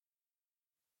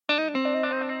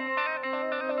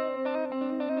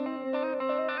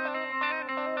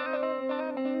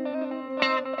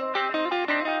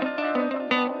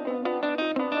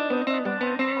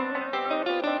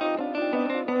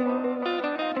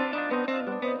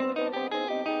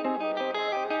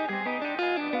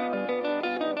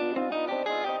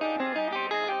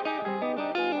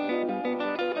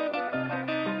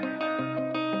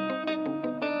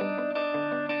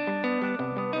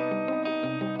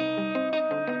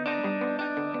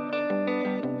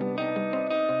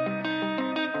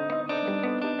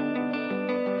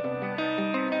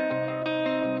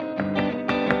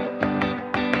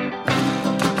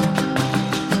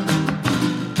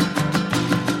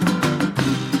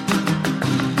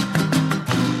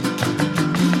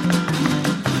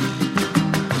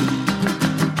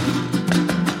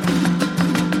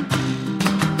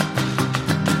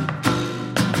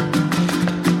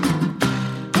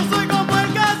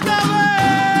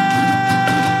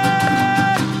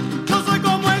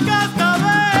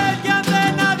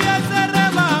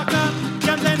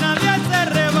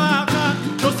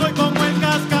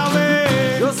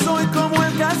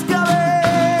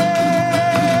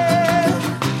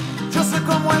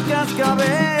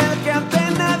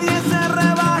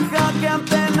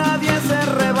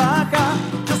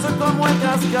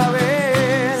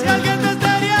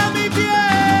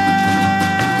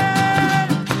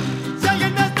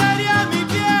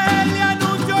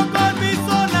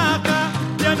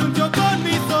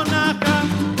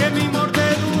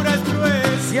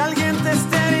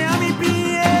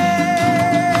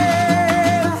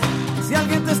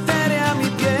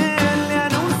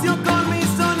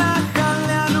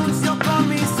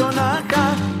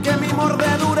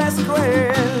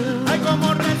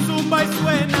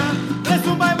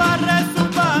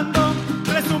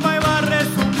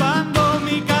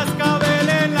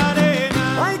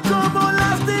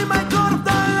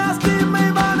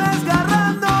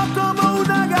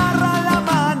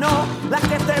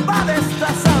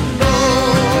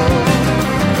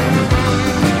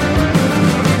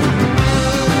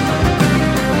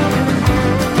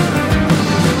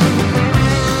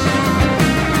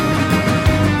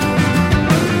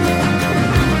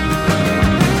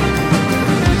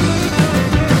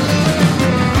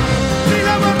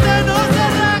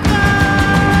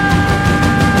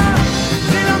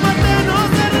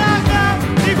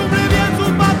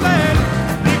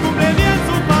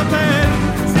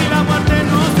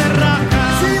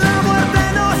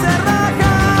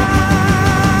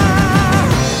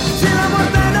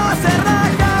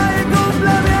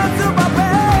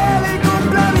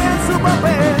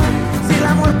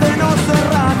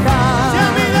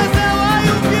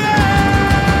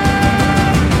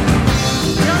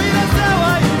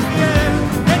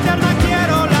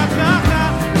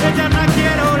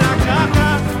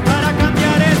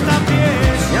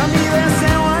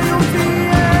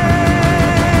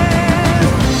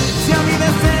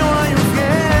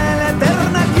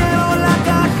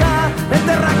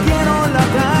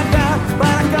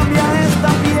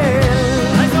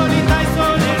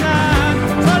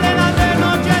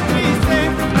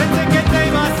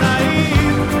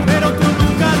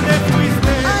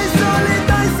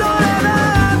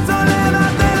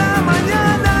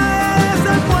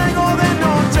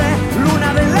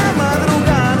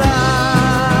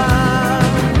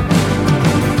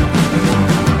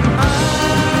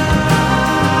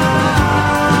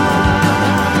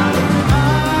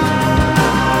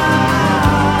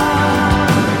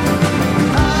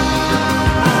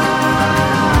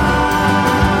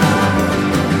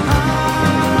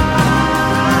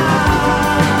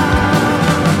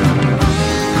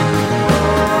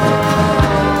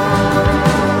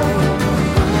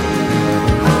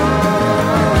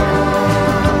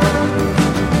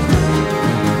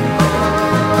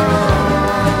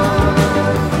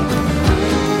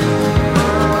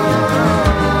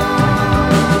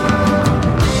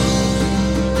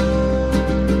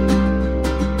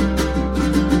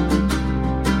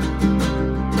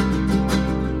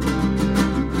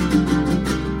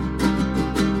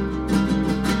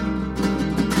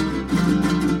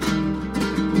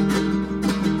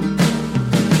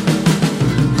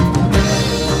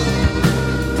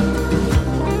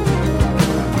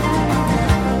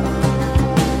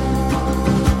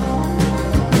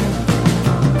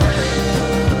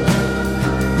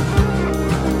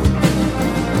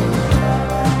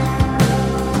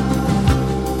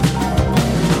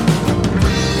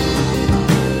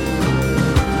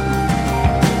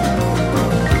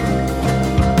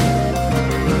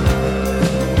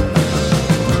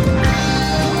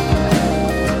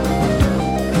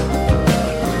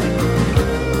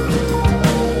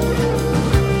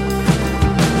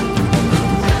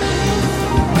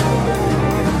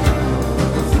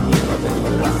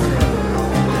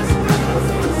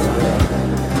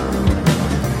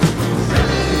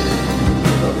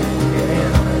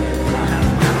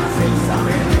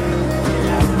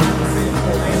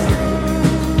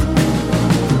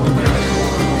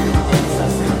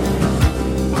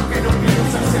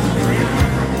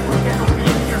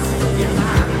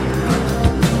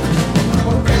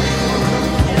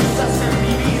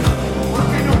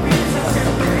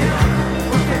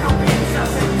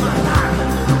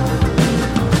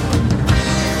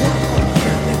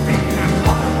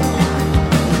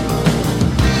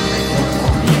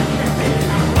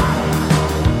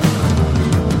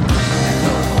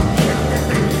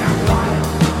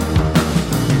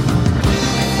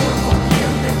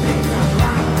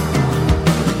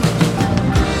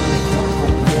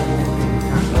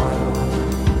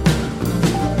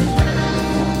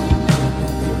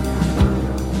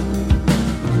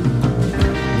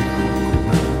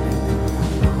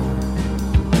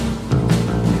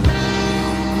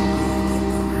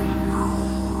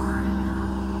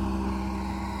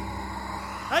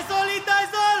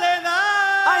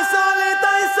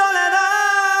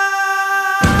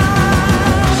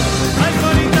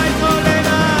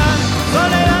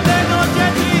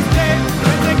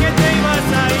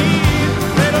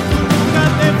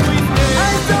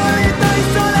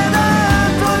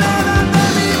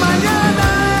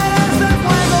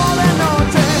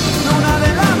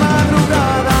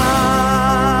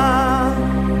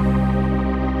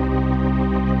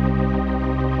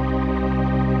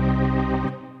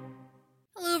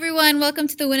everyone. Welcome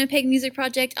to the Winnipeg Music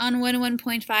Project on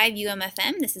 101.5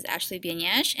 UMFM. This is Ashley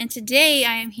Bienyash, and today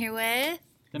I am here with...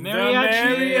 The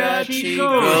Mariachi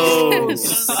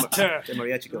Ghost. The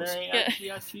Mariachi Ghost.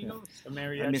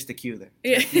 I missed the cue there.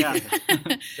 Yeah. Yeah.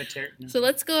 So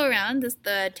let's go around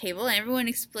the table and everyone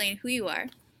explain who you are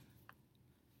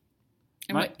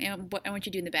and what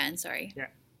you do in the band. Sorry. Yeah.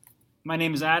 My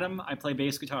name is Adam. I play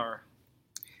bass guitar.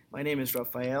 My name is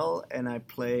Rafael, and I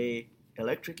play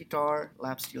electric guitar,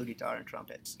 lap steel guitar, and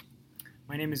trumpets.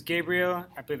 My name is Gabriel.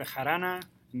 I play the jarana,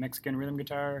 Mexican rhythm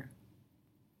guitar.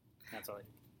 That's all I do.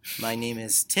 My name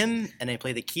is Tim, and I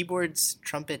play the keyboards,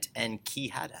 trumpet, and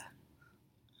quijada.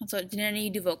 So did any of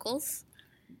you do vocals?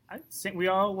 I sing.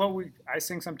 I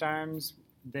sing sometimes.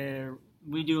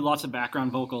 We do lots of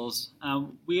background vocals.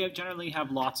 We generally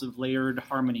have lots of layered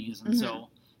harmonies, and so...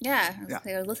 Yeah,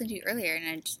 I was listening to you earlier, and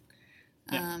I just...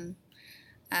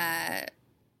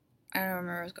 I don't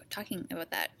remember I was talking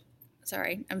about that.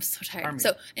 Sorry, I'm so tired. Harmony.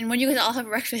 So, and when you guys all have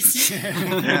breakfast... You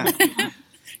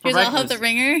For guys all have the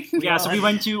ringer? Yeah, so we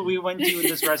went to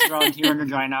this restaurant here in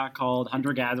Regina called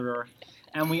Hunter Gatherer,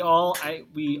 and we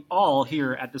all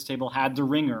here at this table had the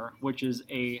ringer, which is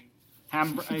it's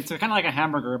kind of like a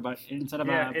hamburger, but instead of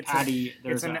a patty,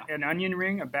 there's an onion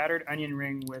ring, a battered onion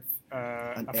ring with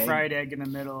a fried egg in the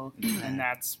middle, and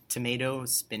that's tomato,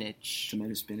 spinach,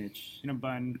 in a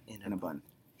bun. In a bun.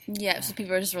 Yeah, so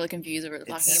people are just really confused over what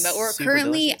we're talking It's about. We're super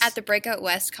currently delicious. at the Breakout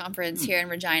West conference here in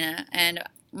Regina, and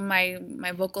my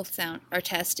vocal sound, our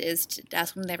test is to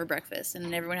ask them they have for breakfast,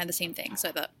 and everyone had the same thing. So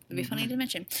I thought it'd be funny to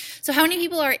mention. So how many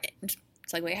people are? It's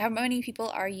like, wait, how many people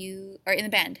are in the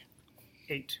band?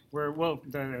 8.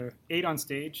 The 8 on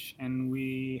stage, and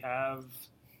we have,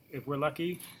 if we're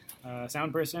lucky, a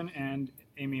sound person and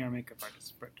Amy, our makeup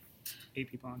artist. But 8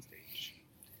 people on stage.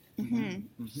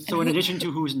 So in addition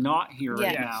to who's not here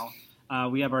right Yeah. now,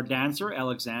 we have our dancer,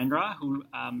 Alexandra, who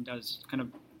does kind of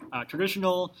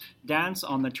traditional dance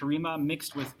on the tarima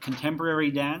mixed with contemporary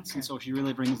dance, and so she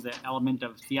really brings the element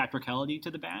of theatricality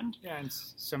to the band. Yeah, and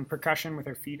some percussion with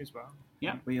her feet as well.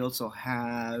 Yeah. We also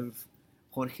have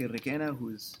Jorge Requena,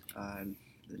 who's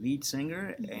the lead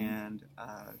singer, and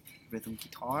rhythm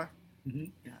guitar.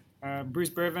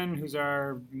 Bruce Bervin, who's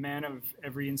our man of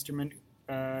every instrument.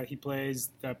 He plays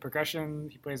the percussion.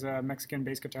 He plays a Mexican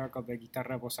bass guitar called the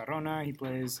guitarra bozarrona. He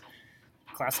plays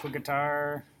classical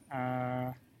guitar.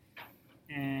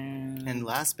 and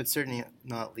last but certainly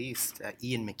not least,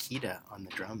 Ian Makita on the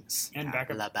drums. And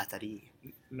backup. La batterie.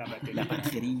 La La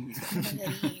batterie.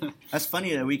 batterie. That's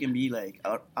funny that we can be like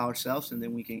ourselves, and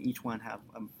then we can each one have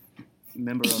a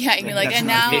member of... Yeah, and you're like, that's and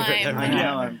my now favorite. I'm... And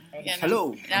now I'm... Yeah,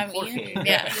 Hello. Now I'm Jorge. Ian.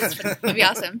 Yeah, that'd be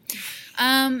awesome.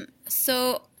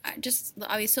 So just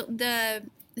obviously, so the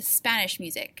Spanish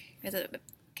music is it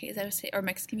okay? Is that or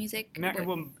Mexican music?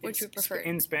 What would you prefer?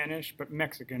 In Spanish, but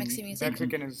Mexican. Mexican music?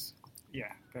 Mexican is,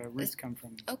 the roots come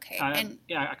from. Okay, Kind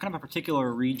of a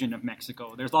particular region of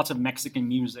Mexico. There's lots of Mexican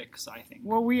musics, I think.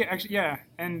 Well, we actually,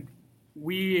 and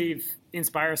we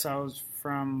inspire ourselves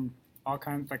from all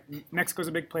kinds. Like Mexico's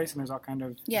a big place, and there's all kind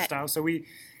of styles. So we.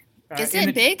 Is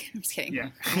it big? I'm just kidding.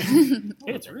 Yeah.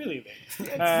 It's really big.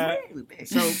 It's really big.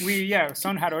 So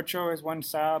son jarocho is one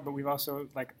style, but we've also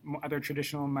like other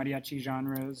traditional mariachi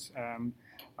genres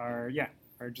are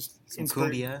just Some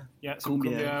cumbia. Yeah, some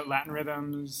Cumbia. cumbia, Latin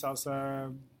rhythms,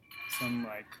 salsa, some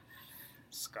like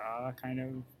ska kind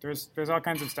of. There's all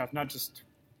kinds of stuff, not just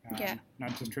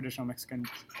traditional Mexican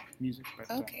music, but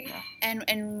Okay,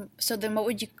 and so then what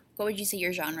would you say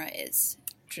your genre is?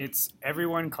 it's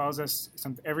everyone calls us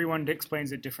something. Everyone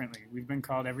explains it differently. We've been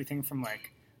called everything from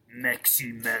like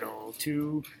Mexi metal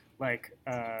to like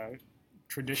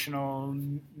traditional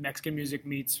Mexican music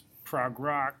meets prog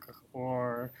rock,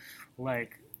 or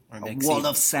like Or A Mexi, wall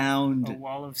of sound. a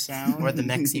wall of sound, or the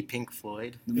Mexi Pink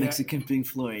Floyd. The Mexican Pink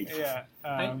Floyd. yeah.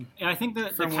 I think that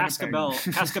the from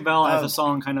Winnipeg. Cascabel as a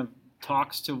song kind of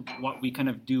talks to what we kind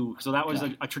of do. So that was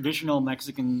a traditional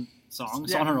Mexican song,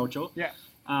 Son Jarocho. Yeah.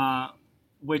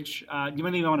 Which do you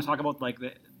maybe want to talk about like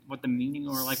what the meaning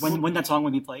or like when that song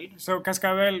would be played? So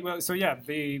Cascabel,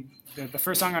 the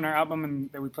first song on our album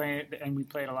and that we play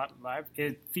it a lot live.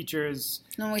 It features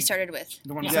The one we started with.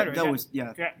 the one we Yeah, started that with. was we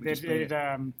just played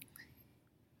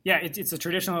it. It's a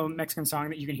traditional Mexican song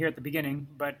that you can hear at the beginning,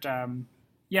 but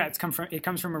it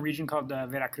comes from a region called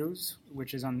Veracruz,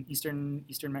 which is on eastern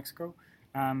Mexico,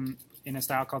 in a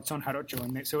style called son jarocho,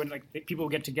 and people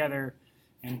get together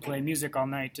and play music all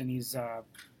night in these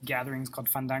gatherings called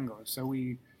fandangos. So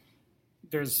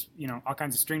there's all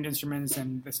kinds of stringed instruments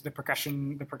and the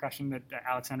percussion that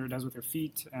Alexandra does with her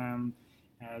feet.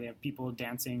 They have people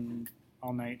dancing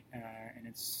all night, and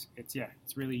it's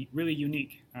really really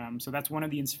unique. So that's one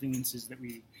of the influences that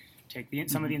we take.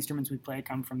 Some of the instruments we play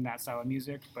come from that style of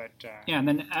music, but yeah, and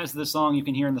then as the song, you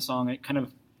can hear in the song, it kind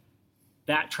of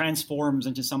that transforms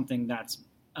into something that's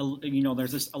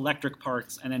there's this electric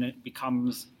parts, and then it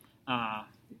becomes kind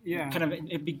of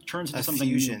turns into A something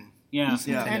fusion. new. Yeah,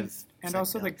 Yeah. and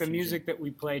also like the music that we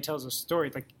play tells a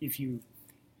story. Like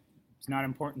it's not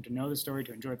important to know the story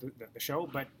to enjoy the show,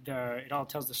 but it all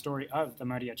tells the story of the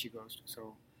mariachi ghost.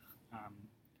 So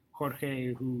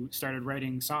Jorge, who started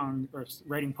writing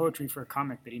poetry for a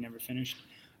comic that he never finished,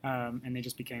 and they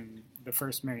just became the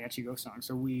first mariachi ghost song.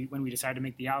 So when we decided to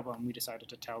make the album, we decided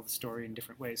to tell the story in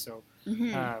different ways. So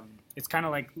it's kind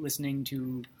of like listening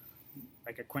to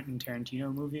like a Quentin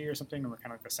Tarantino movie or something, or kind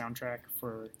of like the soundtrack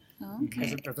for.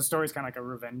 Okay. The story is kind of like a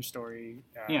revenge story.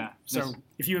 So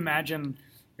if you imagine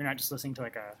you're not just listening to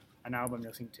like an album, you're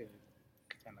listening to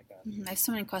something like that. I have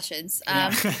so many questions.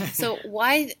 Yeah. So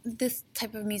why this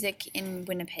type of music in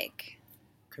Winnipeg?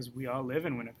 Because we all live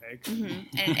in Winnipeg.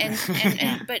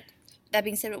 And but that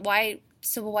being said, why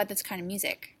this kind of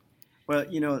music? Well,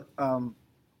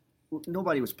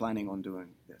 nobody was planning on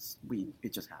doing this.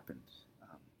 It just happened.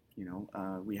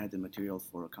 We had the material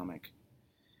for a comic,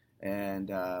 and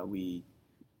the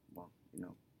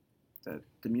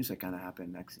music kind of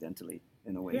happened accidentally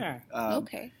in a way. Yeah.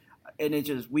 Okay. And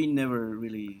we never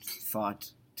really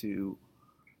thought to,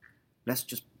 let's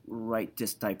just write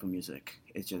this type of music.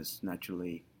 It just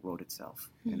naturally wrote itself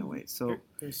in a way. So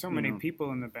there's so many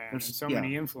people in the band, and so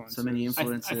many influences. So many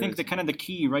influences. I think the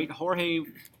key, right? Jorge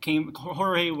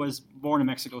was born in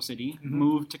Mexico City,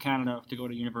 moved to Canada to go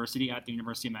to university at the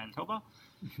University of Manitoba,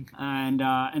 and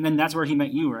then that's where he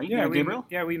met you, right? Yeah, Gabriel.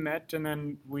 We met, and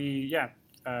then we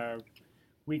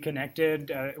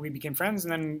connected. We became friends,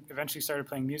 and then eventually started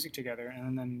playing music together.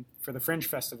 And then for the Fringe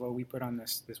Festival, we put on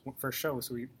this first show.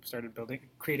 So we started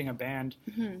creating a band.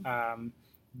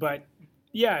 But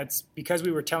yeah, it's because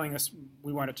we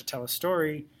wanted to tell a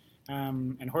story.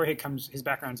 And Jorge his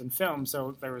background's in film,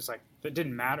 so there was that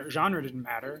didn't matter. Genre didn't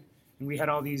matter, and we had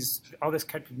all this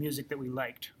type of music that we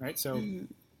liked, right? So.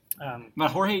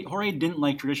 But Jorge didn't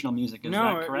like traditional music, is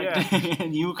that correct? Yeah.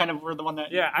 And you kind of were the one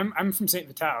that. Yeah, I'm from Saint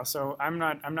Vital, so I'm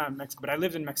not Mexican, but I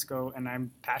lived in Mexico, and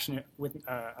I'm passionate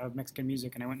of Mexican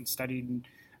music, and I went and studied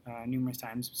numerous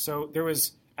times. So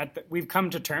we've come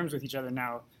to terms with each other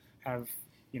now.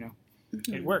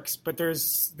 It works, but we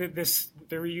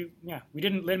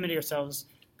didn't limit ourselves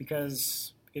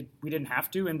because we didn't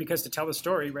have to, and because to tell the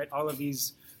story, right? All of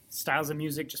these styles of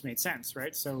music just made sense,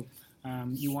 right? So.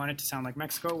 You want it to sound like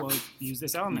Mexico? Well, use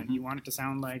this element. You want it to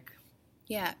sound like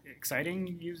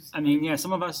exciting?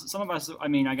 Some of us. I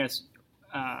mean, I guess,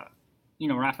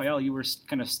 Raphael, you were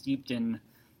kind of steeped in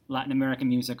Latin American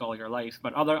music all your life,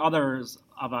 but others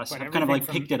of us have kind of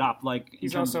picked it up.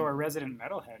 He's also a resident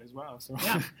metalhead as well. So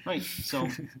yeah, right. So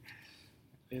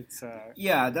it's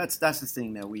that's the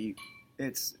thing that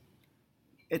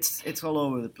it's all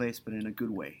over the place, but in a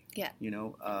good way. Yeah.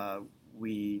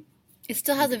 It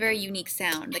still has a very unique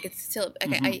sound. Like it's still I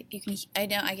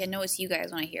can know it's you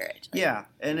guys when I hear it.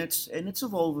 And it's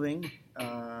evolving.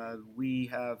 We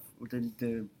have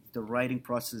the writing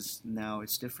process now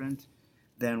is different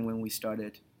than when we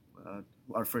started.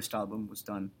 Our first album was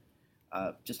done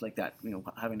just like that.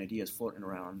 Having ideas floating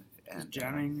around and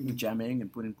jamming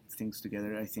and putting things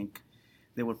together. I think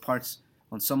there were parts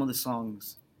on some of the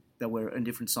songs that were in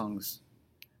different songs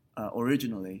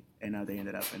originally, and now they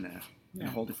ended up in a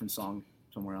whole different song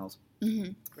somewhere else.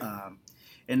 And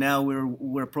now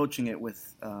we're approaching it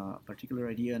with a particular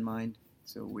idea in mind.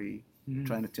 So we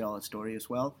trying to tell a story as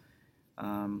well.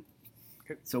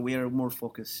 So we are more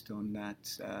focused on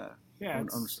that. On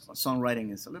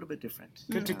songwriting is a little bit different.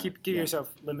 Good to give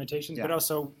yourself limitations, but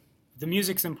also the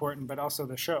music's important, but also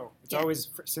the show. It's always,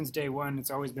 since day one,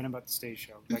 it's always been about the stage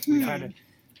show. Like we've had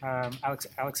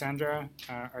Alexandra,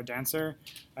 our dancer,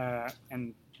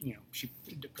 and she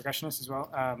percussionist as well,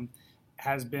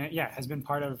 has been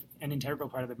part of an integral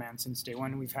part of the band since day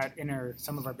one. We've had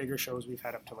some of our bigger shows, we've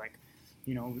had up to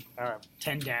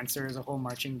 10 dancers, a whole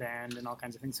marching band, and all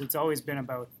kinds of things. So it's always been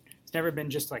about. It's never been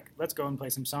just let's go and play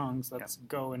some songs. Let's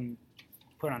go and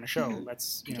put on a show.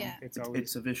 It's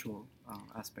a visual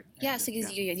aspect. Yeah, so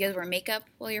because you guys wear makeup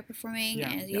while you're performing,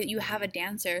 and you have a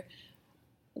dancer.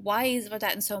 Why is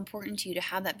that so important to you to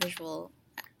have that visual?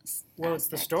 Well, it's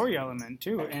the story element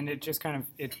too, and it just kind of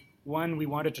One, we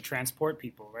wanted to transport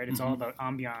people, right? It's all about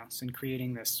ambiance and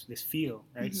creating this feel,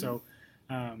 right? So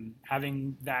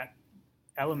having that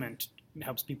element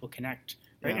helps people connect,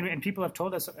 right? And people have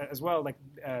told us as well,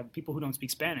 people who don't speak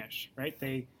Spanish, right?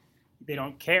 they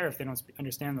don't care if they don't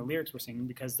understand the lyrics we're singing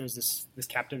because there's this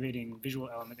captivating visual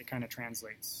element that kind of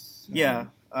translates. Yeah,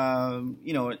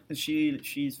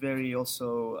 she's very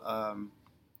also.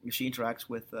 She interacts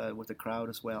with the crowd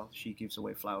as well. She gives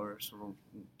away flowers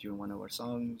during one of our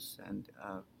songs, and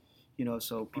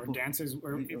so people or dances,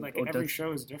 or like or every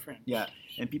show is different. Yeah,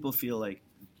 and people feel like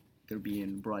they're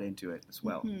being brought into it as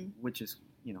well, which is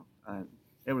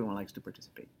everyone likes to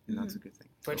participate, and that's a good thing.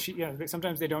 But so,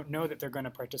 sometimes they don't know that they're going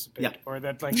to participate, Yeah. or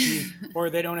that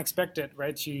or they don't expect it,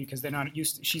 right? Because they're not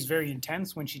used. She's very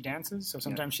intense when she dances, so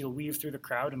sometimes she'll weave through the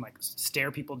crowd and like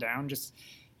stare people down, just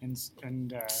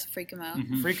Just freak them out.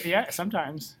 freak. Yeah,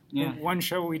 sometimes. Yeah. In one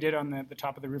show we did on the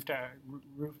top of the roof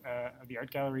of the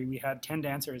art gallery, we had 10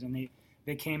 dancers, and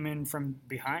they came in from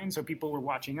behind, so people were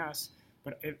watching us.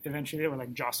 But eventually, they were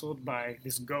like jostled by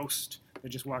this ghost that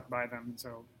just walked by them.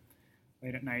 So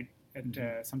late at night, and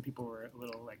some people were a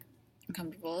little like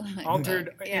Uncomfortable.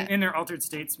 altered Yeah. in their altered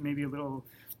states, maybe a little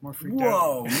more freaked out.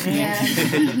 whoa,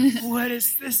 Yeah. what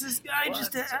is this? This guy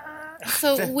just.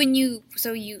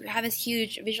 So you have this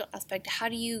huge visual aspect. How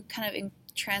do you kind of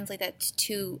translate that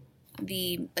to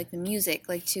the music,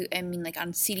 like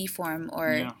on CD form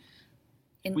or Yeah.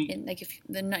 in like if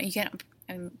you can't.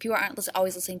 I mean, people aren't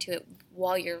always listening to it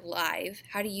while you're live.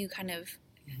 How do you kind of?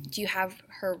 Do you have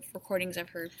her recordings of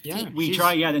her? Yeah. feet? We She's-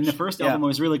 tried, yeah. Then the first Yeah. album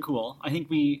was really cool. I think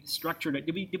we structured it.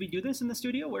 Did we do this in the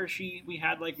studio where we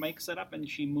had like mics set up and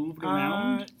she moved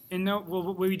around?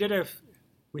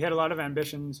 We had a lot of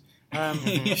ambitions.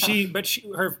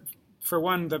 For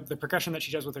one, the percussion that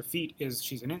she does with her feet is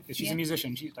she's Yeah. a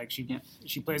musician.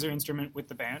 She plays her instrument with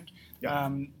the band. Yeah.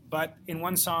 But in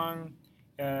one song,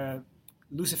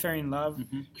 Luciferian Love,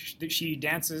 she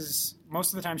dances.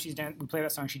 Most of the time, we play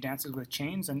that song. She dances with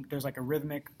chains, and there's like a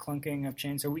rhythmic clunking of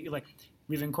chains. So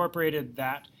we've incorporated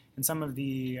that in some of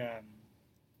the.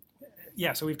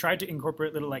 So we've tried to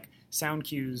incorporate little like sound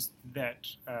cues that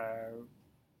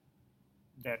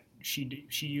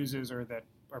she uses or that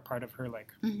are part of her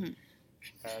like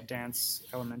dance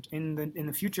element. In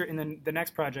the future, in the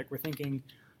next project, we're thinking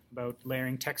about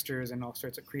layering textures and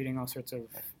creating all sorts of.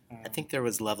 I think there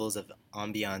was levels of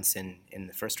ambiance in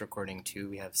the first recording too.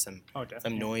 We have some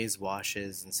noise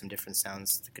washes and some different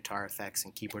sounds, the guitar effects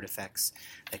and keyboard effects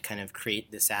that kind of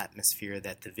create this atmosphere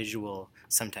that the visual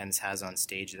sometimes has on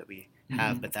stage that we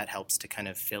have, but that helps to kind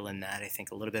of fill in that, I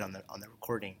think, a little bit on the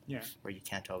recording, where you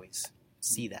can't always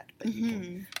see that, but you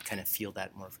can kind of feel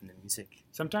that more from the music.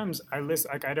 Sometimes I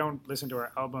don't listen to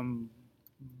our album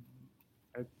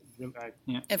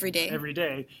Every day. every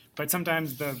day, but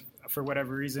sometimes for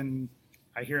whatever reason,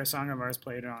 I hear a song of ours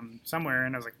played on somewhere,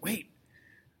 and I was like, wait,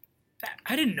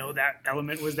 I didn't know that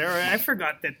element was there. Or I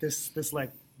forgot that this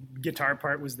like guitar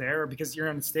part was there, because you're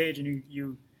on the stage and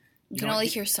you can only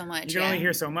hear so much. You can only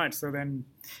hear so much. So then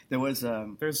There was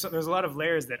there's a lot of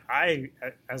layers that I,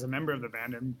 as a member of the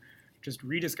band, am just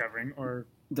rediscovering or.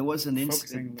 There was an Focusing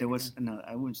incident. There was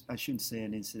later. I shouldn't say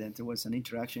an incident. There was an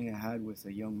interaction I had with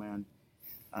a young man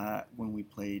when we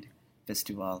played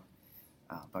festival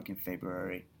back in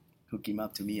February, who came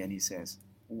up to me and he says,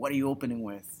 "What are you opening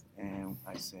with?" And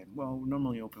I said, "Well, we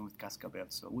normally open with Cascabel,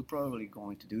 so we're probably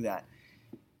going to do that."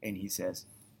 And he says,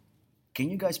 "Can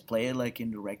you guys play it like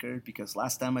in the record? Because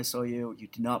last time I saw you, you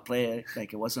did not play it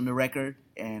like it was on the record,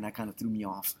 and that kind of threw me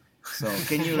off. So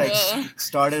can you like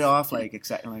start it off like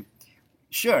exactly like?"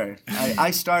 Sure,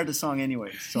 I started the song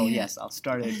anyway, so yes, I'll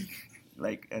start it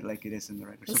like it is in the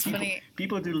record. That's so funny.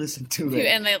 People do listen to it,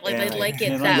 And they like it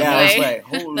Yeah, that yeah, I was way. like,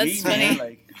 holy That's man, funny.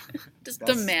 like Just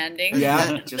that's- demanding. yeah,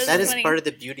 That's just That is funny. part of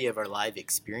the beauty of our live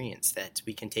experience, that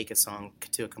we can take a song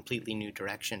to a completely new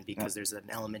direction because there's an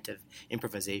element of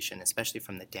improvisation, especially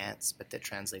from the dance, but that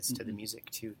translates to the music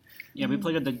too. Yeah, we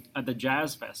played at the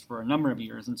Jazz Fest for a number of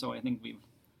years, and so I think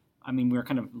we're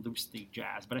kind of loosely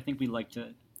jazz, but I think we like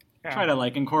to try to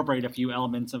like incorporate a few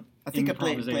elements of I think I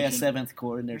improvisation. play a seventh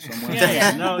chord in there somewhere.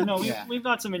 Yeah, no, Yeah. we've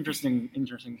got some interesting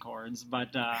chords,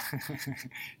 but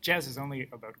Jazz is only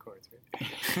about chords,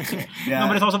 right? Yeah. no,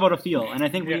 but it's also about a feel, and I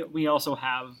think Yeah. we also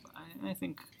have, I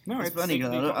think, No, it's funny. A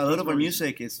lot of our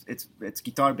music is it's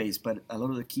guitar based, but a lot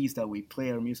of the keys that we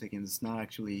play our music in is not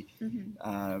actually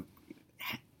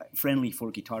friendly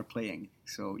for guitar playing.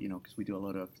 So because we do a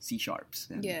lot of C sharps.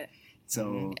 And Yeah.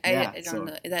 So I don't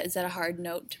know. Is that a hard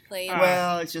note to play?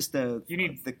 Well, it's just You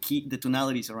need- the key, the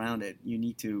tonalities around it. You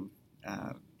need to,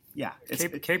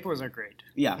 Capos are great,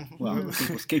 yeah. Well,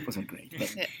 capos are great,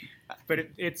 but Yeah. but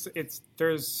it's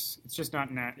just not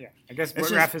I guess what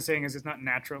It's Raph just- is saying is it's not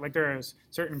natural. Like there are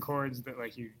certain chords that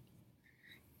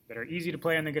that are easy to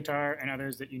play on the guitar, and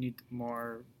others that you need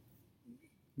more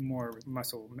more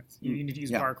muscle. You need to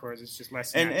use bar chords. It's just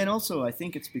less. And also, I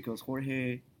think it's because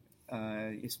Jorge,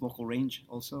 his vocal range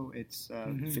also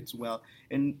fits well.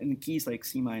 And the keys like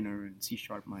C minor and C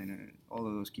sharp minor, all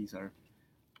of those keys are,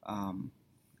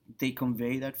 they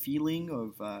convey that feeling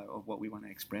of what we want to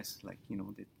express. Like,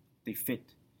 they fit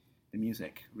the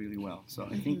music really well. So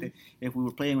I think that if we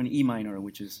were playing on E minor,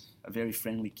 which is a very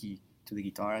friendly key to the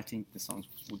guitar, I think the songs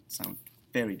would sound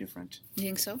very different. You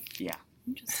think so? Yeah.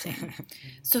 Interesting.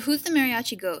 So who's the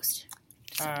Mariachi Ghost?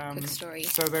 Quick story.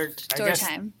 So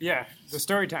time. Yeah, the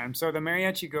story time. So the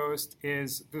Mariachi Ghost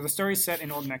is the story's set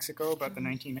in Old Mexico about the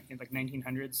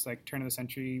 1900s, like turn of the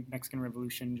century. Mexican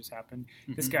Revolution just happened.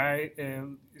 This guy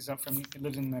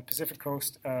lives in the Pacific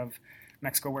coast of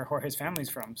Mexico, where Jorge's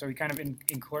family's from. So he kind of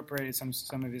incorporated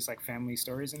some of his like family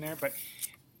stories in there. But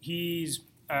he's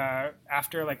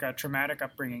after like a traumatic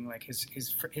upbringing, like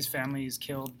his family is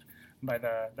killed by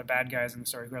the bad guys in the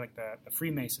story, who are like the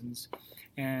Freemasons,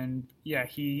 and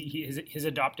his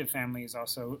adoptive family is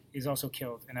also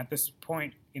killed. And at this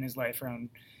point in his life,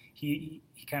 he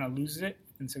kind of loses it,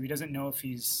 and so he doesn't know if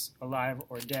he's alive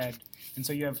or dead. And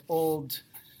so you have old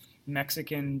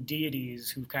Mexican deities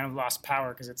who've kind of lost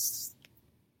power because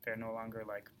they're no longer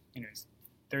like. Anyways,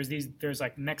 there's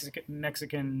like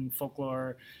Mexican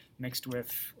folklore mixed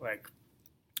with like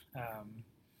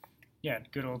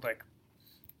good old like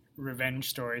revenge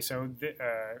story. So the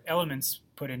elements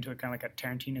put into it, kind of like a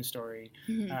Tarantino story.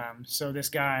 So this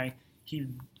guy,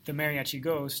 the Mariachi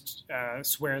Ghost,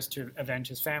 swears to avenge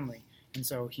his family, and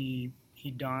so he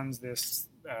dons this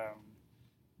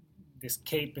this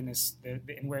cape and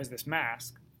and wears this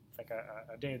mask, like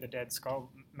a Day of the Dead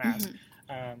skull mask,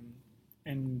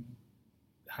 and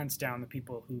hunts down the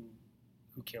people who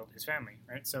killed his family.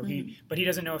 Right. So but he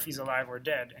doesn't know if he's alive or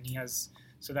dead, and he has.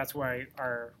 So that's why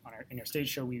in our stage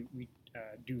show we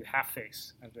do half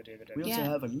face of the Day of the Dead. We also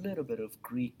have a little bit of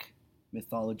Greek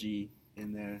mythology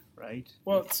in there, right?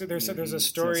 Well, so there's a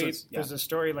story. There's a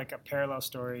story, like a parallel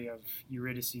story of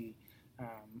Eurydice.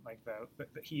 Like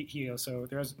he also,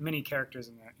 there's many characters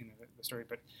in the story,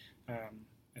 but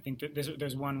I think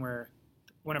there's one where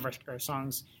one of our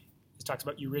songs talks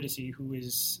about Eurydice, who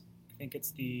is. I think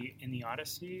it's in the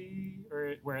Odyssey,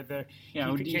 or where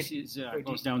Odysseus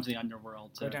goes down to the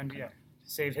underworld to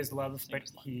save his love, but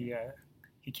he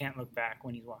can't look back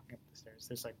when he's walking up the stairs.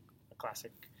 There's like a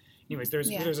classic. Anyways,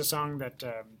 there's a song that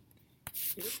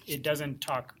it doesn't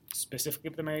talk specifically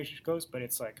about the Mariachi Ghost, but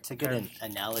it's like it's a good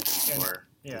analogy for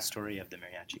the story of the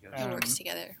Mariachi Ghost. It works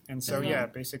together. And so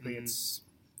basically it's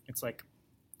like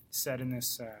set in this.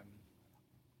 So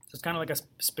it's kind of like a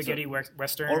spaghetti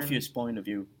western. Orpheus point of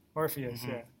view. Orpheus,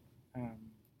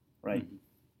 right.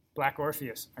 Black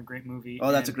Orpheus, a great movie. Oh,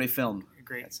 that's a great film.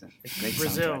 That's a great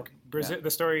Brazil,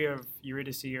 the story of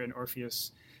Eurydice and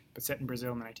Orpheus, but set in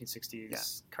Brazil in the 1960s. Yeah.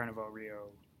 Carnival,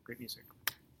 Rio, great music.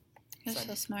 You're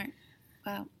so smart.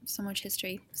 Wow, so much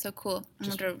history. So cool. I'm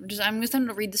just going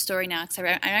to read the story now because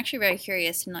I'm actually very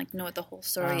curious and like know what the whole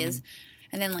story is.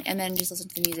 And then just listen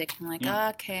to the music. I'm like,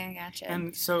 okay, I gotcha.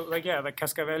 And so, like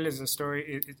Cascabel is a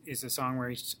story. Is a song where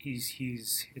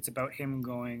he's. It's about him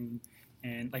going,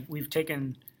 and like we've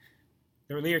taken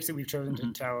the lyrics that we've chosen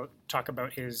to talk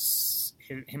about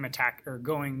him attack or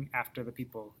going after the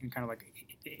people, and kind of like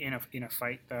in a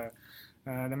fight. The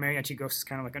Mariachi Ghost is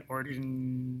kind of like an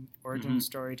origin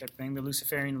story type thing. The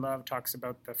Luciferian Love talks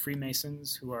about the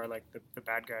Freemasons, who are like the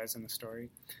bad guys in the story.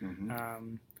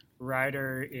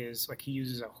 Rider is like he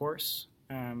uses a horse.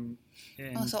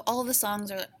 So all of the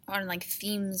songs are like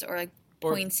themes or like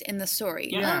points in the story.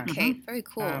 Yeah. Okay, very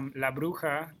cool. La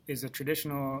Bruja is a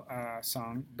traditional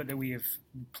song, but that we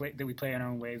play in our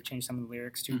own way. We've changed some of the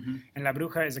lyrics too. And La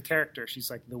Bruja is a character. She's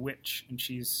like the witch, and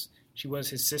she was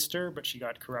his sister, but she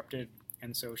got corrupted,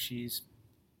 and so she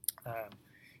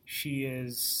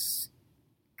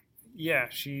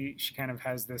kind of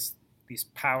has this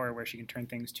power where she can turn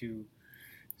things to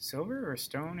silver or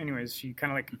stone. Anyways, she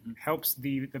kind of like helps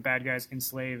the bad guys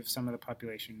enslave some of the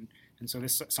population. And so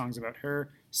this song's about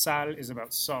her. Sal is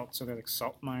about salt. So there's like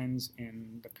salt mines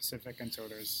in the Pacific. And so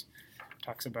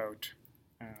talks about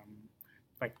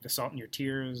like the salt in your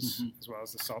tears, as well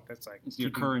as the salt that's like it's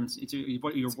your currency. It's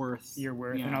what you're worth. Your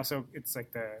worth. Yeah. And also it's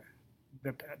like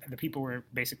the people were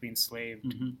basically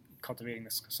enslaved cultivating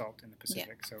this salt in the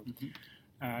Pacific. So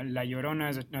La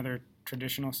Llorona is another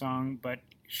traditional song, but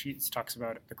she talks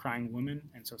about the crying woman,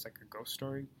 and so it's like a ghost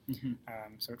story.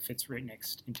 So it fits right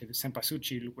next into the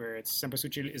Cempasúchil, where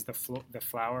Cempasúchil is the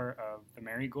flower of the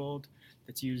marigold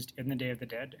that's used in the Day of the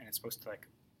Dead, and it's supposed to like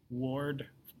ward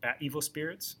evil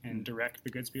spirits and direct the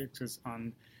good spirits. Because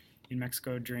in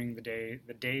Mexico during the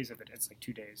days of it, it's like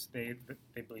 2 days. They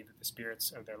believe that the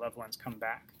spirits of their loved ones come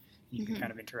back. You can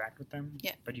kind of interact with them,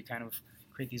 but you kind of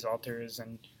create these altars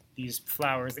and these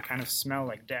flowers that kind of smell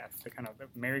like death. The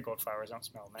marigold flowers don't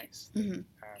smell nice.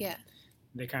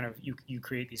 They kind of you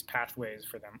create these pathways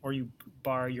for them, or you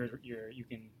bar you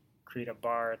can create a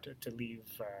bar to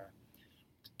leave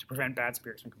to prevent bad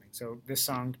spirits from coming. So this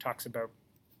song talks about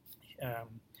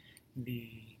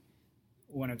these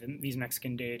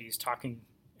Mexican deities talking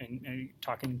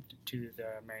to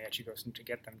the mariachi ghost and to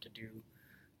get them to do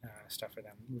stuff for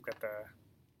them. We've got the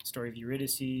story of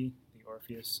Eurydice, the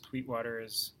Orpheus. Sweetwater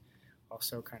is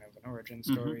also kind of an origin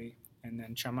story, and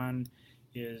then Chaman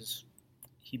is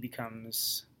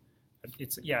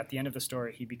at the end of the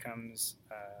story he becomes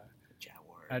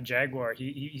a jaguar.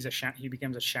 He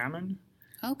becomes a shaman.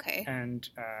 Okay. And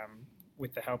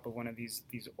with the help of one of these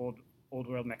old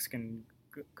world Mexican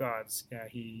gods,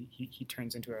 he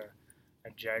turns into a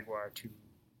jaguar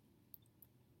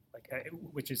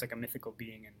which is like a mythical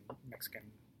being in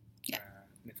Mexican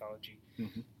mythology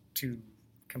to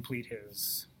complete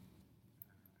his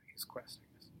quest,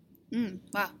 I guess.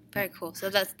 Wow, very cool. So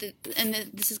that's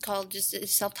this is called just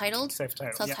self-titled.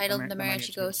 Self-titled, the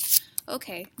Mariachi Ghost.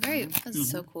 Okay, that's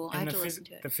so cool. I have to listen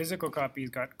to it. The physical copy's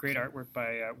got great artwork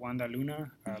by Wanda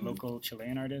Luna, a local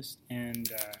Chilean artist, and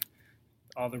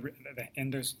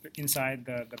there's inside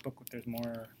the booklet. There's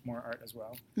more art as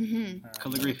well.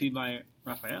 Calligraphy by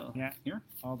Raphael. Yeah, here.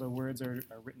 All the words are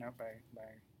written out by.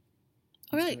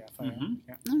 Oh really? Raphael.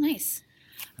 Yeah. Oh nice.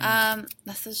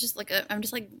 That's just like I'm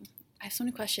just like I have so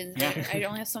many questions. Yeah. I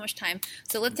only have so much time.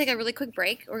 So let's take a really quick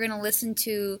break. We're gonna listen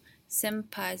to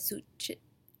Cempasúchil.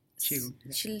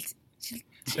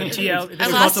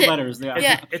 There's lots of letters.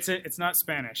 Yeah. It's not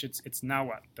Spanish. It's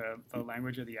Nahuatl, the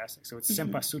language of the Aztec. So it's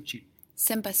Cempasúchil.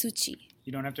 Cempasúchil.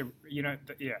 You don't have to pronounce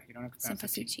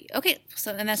Cempasúchil. Okay,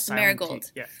 so and that's the Silent marigold.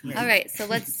 T. Yeah. All right, so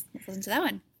let's listen to that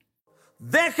one.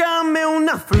 Déjame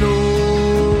una flor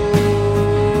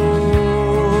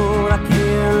aquí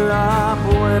en la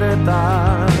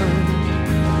puerta,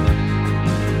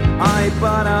 ay,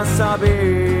 para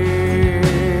saber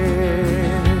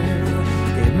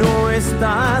que no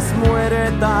estás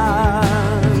muerta.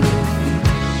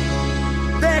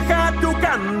 Deja tu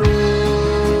candor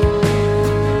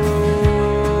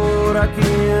aquí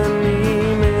en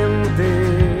mi mente,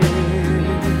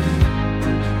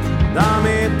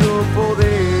 dame tu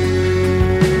poder,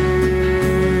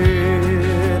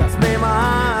 hazme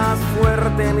más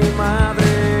fuerte, mi madre.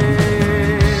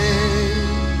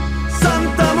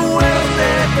 Santa muerte,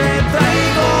 te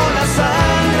traigo la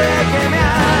sangre que me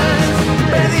has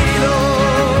pedido.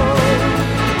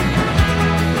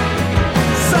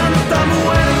 Santa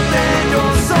muerte, yo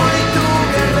soy tu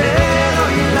guerrero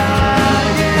y la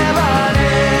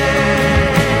llevaré.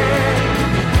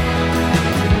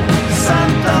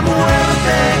 Santa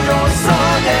muerte, yo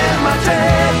soy el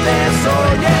machete,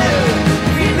 soy el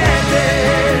jinete.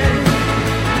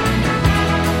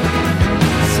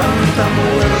 Santa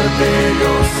muerte,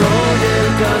 yo soy el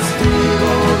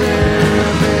castigo del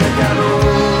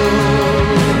pecador.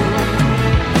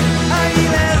 Ahí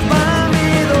les va mi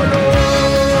dolor,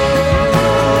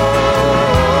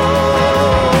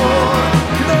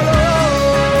 no.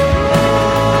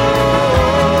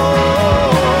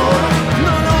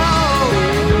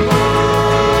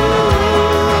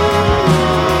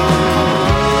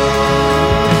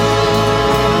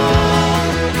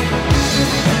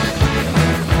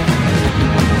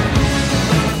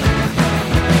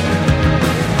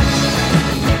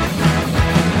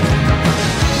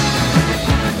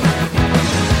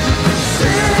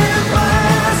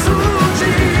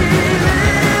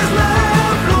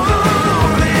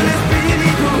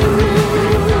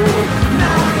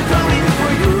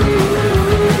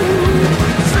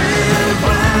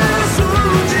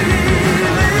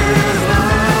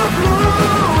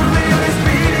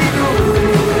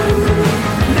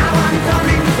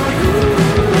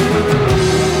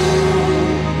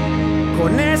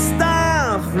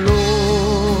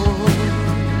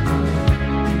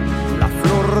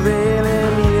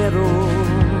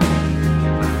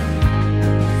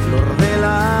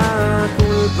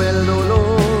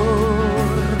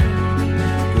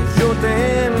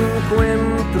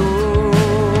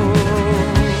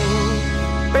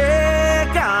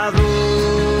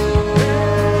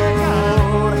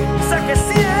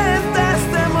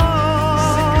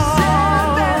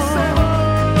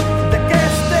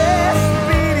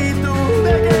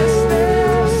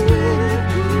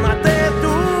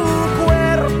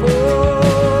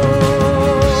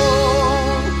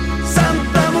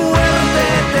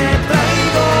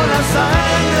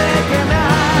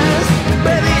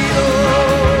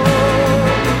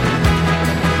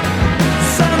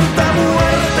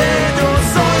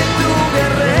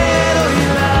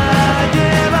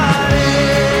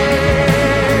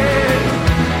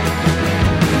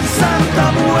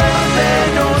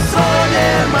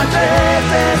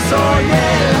 soy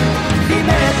el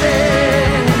jinete.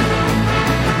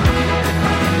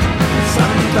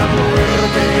 Santa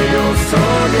muerte, yo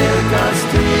soy el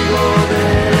castigo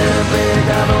del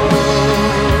pecador.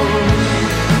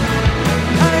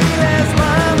 Ahí les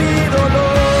va mi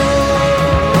dolor.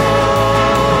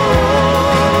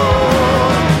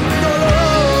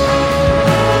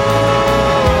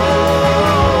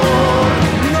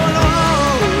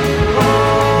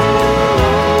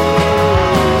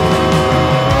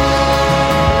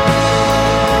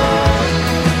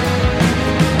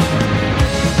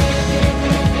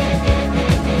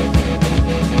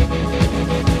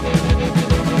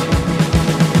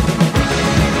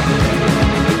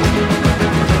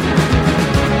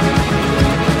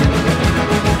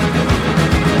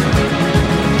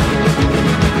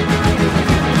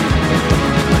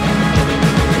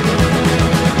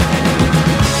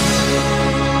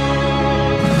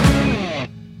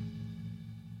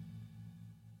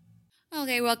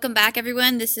 Okay, welcome back,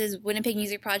 everyone. This is Winnipeg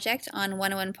Music Project on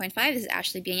 101.5. This is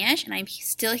Ashley Bienyesh, and I'm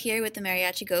still here with the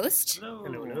Mariachi Ghost. Hello.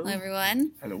 Hello,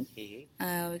 everyone. Hello. Hey.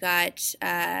 We got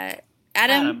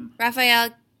Adam,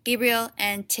 Raphael, Gabriel,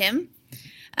 and Tim.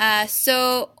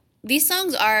 So these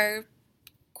songs are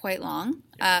quite long.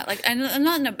 Like, I'm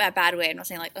not in a bad way. I'm not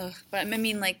saying like, ugh, but I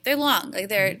mean like they're long. Like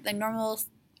they're like normal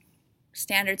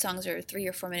standard songs are 3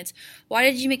 or 4 minutes. Why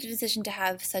did you make the decision to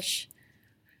have such?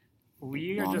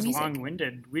 We are Long just music.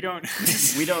 long-winded. We don't.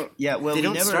 We don't. Yeah. Well, They we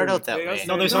don't never start out that they don't way.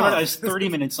 start- No, they started as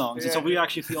 30-minute songs, and so Yeah. we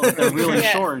actually feel like they're really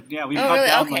Yeah. short. Yeah, we Oh, cut really?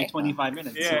 down Okay. like 25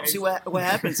 minutes. Yeah. See what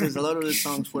happens is a lot of the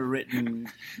songs were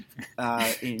written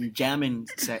in jamming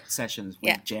sessions. We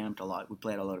Yeah. jammed a lot. We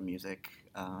played a lot of music,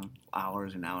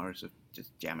 hours and hours of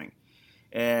just jamming,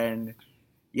 and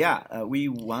we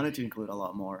wanted to include a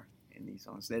lot more in these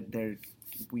songs.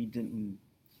 We didn't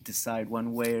decide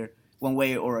one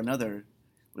way or another.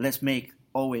 Let's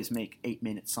always make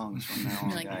 8-minute songs from now on,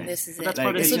 Like guys. this is But it. that's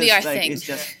part of This it. will be our It's just,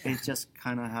 like, thing. It's just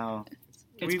kind of how.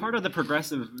 It's part of the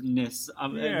progressiveness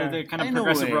of Yeah. the kind of In a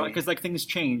progressive way. because like things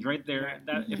change, right? Right.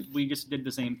 That if we just did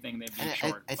the same thing, they'd be And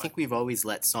short. I think we've always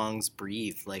let songs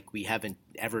breathe. Like we haven't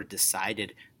ever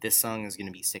decided this song is going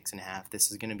to be 6.5.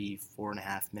 This is going to be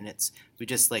 4.5 minutes.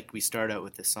 We start out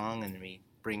with the song and we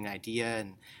bring an idea,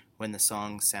 and when the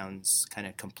song sounds kind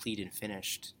of complete and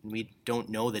finished, we don't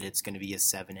know that it's going to be a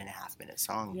 7.5 minute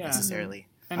song Yeah. necessarily.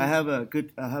 And I have a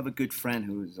good friend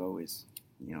who's always,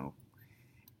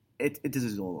 this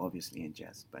is all obviously in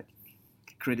jest, but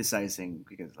criticizing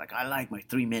because like I like my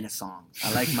 3-minute songs,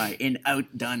 I like my in out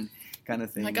done kind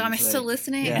of thing. Like, oh, am I It's still like-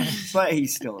 listening? Yeah, but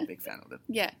he's still a big fan of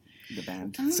Yeah. the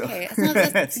band. Oh, So, okay. It's not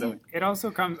that- so it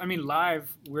also comes. I mean,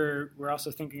 live. We're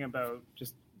also thinking about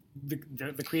just the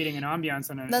creating an ambiance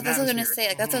and That's what I was gonna atmosphere. say.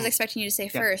 Like that's what I was expecting you to say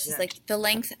Yeah. first. Is Yeah. like the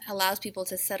length allows people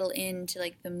to settle into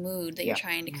like the mood that you're Yeah.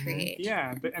 trying to create.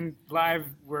 Yeah, and live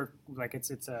we're like it's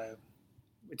a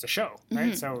show,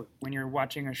 right? Mhm. So when you're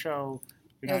watching a show,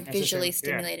 you're You're not visually necessarily-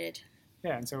 stimulated.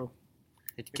 Yeah, and so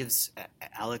It gives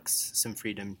Alex some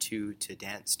freedom to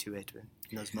dance to it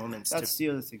in those moments that's the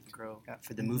other thing. to grow, Yeah.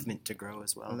 for the movement to grow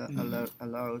as well.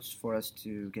 Allows for us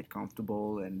to get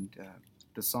comfortable, and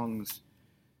the songs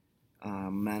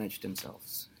manage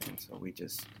themselves, and so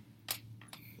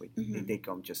Mhm. they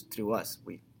come just through us.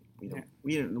 We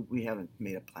haven't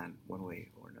made a plan one way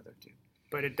or another to.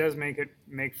 but it does make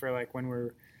for like when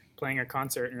we're playing a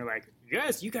concert and you're like,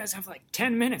 yes, you guys have like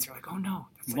 10 minutes. You're like, oh no,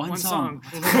 that's like One one song.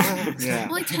 song. Yeah.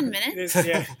 Only 10 minutes. It's-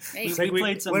 yeah. Right. It's like we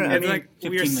played some Well, I I mean, like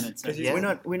 15 minutes. because Yeah.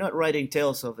 We're not writing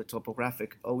Tales of the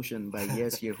Topographic Ocean by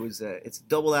Yes here, who's it's a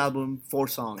double album, 4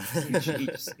 songs,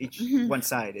 each one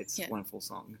side. It's Yeah. one full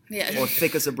song. Yeah. Or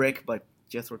Thick as a Brick by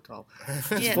Jethro Tull.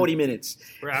 It's Yeah. 40 minutes.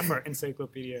 We're at our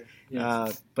encyclopedia.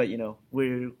 But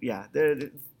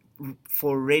they're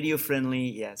for radio friendly.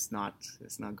 Yeah, it's not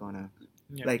gonna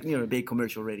Yeah. big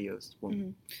commercial radios won't.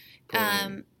 Mhm. put it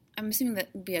in. I'm assuming that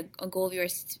would be a goal of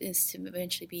yours is to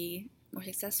eventually be more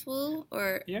successful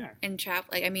or Yeah. in trap.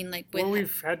 Like I mean, like with. Well,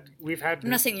 we've had I'm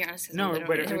not saying you're not successful. No, but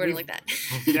but I don't word it we've- like that.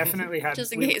 definitely had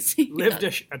Just in we've case. lived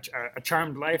a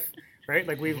charmed life, right?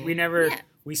 Like we never Yeah.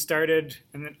 we started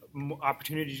and then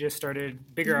opportunity just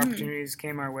started. Bigger Mhm. opportunities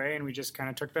came our way, and we just kind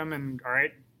of took them. And all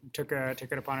right, took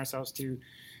it upon ourselves to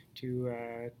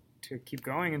keep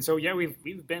going. And so yeah,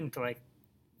 we've been to like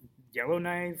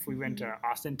Yellowknife. We went to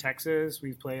Austin, Texas.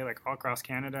 We play like all across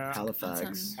Canada, Halifax,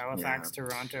 Awesome. Halifax,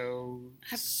 Toronto.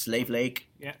 Slave Lake.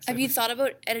 Yeah. Have you thought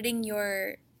about editing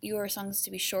your songs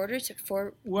to be shorter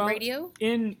for Well, radio?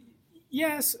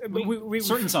 Yes, but we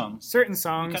certain songs. certain We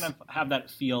songs. kind of have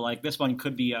that feel like this one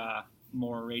could be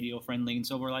more radio friendly, and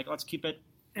so we're like, let's keep it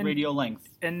And- radio length.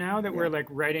 And now that we're like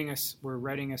writing a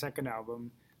second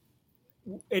album,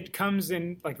 it comes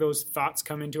in, like those thoughts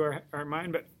come into our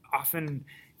mind, but often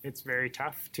it's very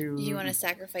tough to. You want to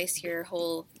sacrifice your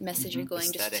whole message you're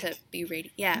going just to be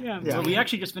ready. Yeah. So we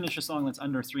actually just finished a song that's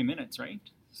under 3 minutes, right?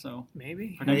 So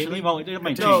maybe potentially, well, it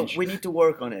might No, change. we need to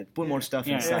work on it. Put more stuff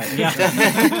inside.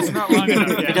 It's not long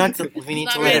enough. We need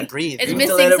to let it breathe. It's We need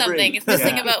to missing let it something. breathe. It's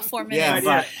missing Yeah. about 4 minutes.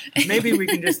 Yeah, But maybe we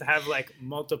can just have like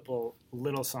multiple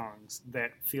little songs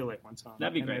that feel like one song.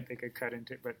 That'd be and great. that they could cut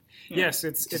into. But Yeah. yes,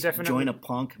 it definitely Join a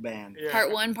punk band. Yeah.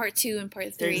 Part 1, Part 2, and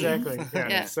Part 3. Exactly. Yeah.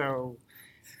 Yeah. So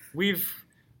we've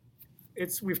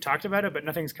talked about it, but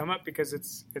nothing's come up because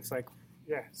it's like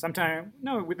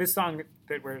with this song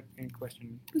that we're in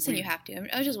question. I'm saying you have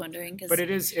to. I was just wondering. But it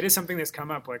is something that's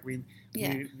come up. Like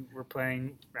Yeah. we're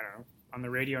playing, I don't know, on the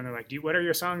radio, and they're like, what are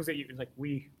your songs that you like?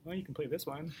 You can play this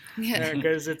one Yeah.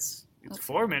 because it's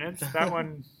 4 minutes. That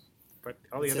one, but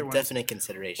all the It's other a ones. definite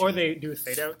consideration. Or they do a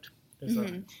fade out. There's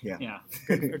Yeah.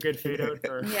 a good fade out.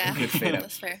 Or Yeah, fade out.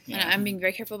 that's fair. Yeah. And I'm being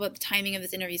very careful about the timing of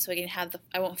this interview so I can have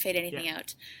I won't fade anything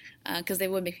out because they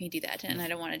would make me do that, and I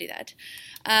don't want to do that.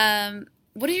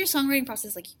 What is your songwriting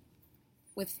process like?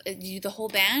 With do you do the whole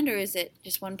band, or is it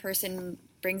just one person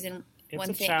brings in It's one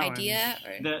a thing challenge. idea?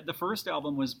 Or? The first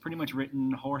album was pretty much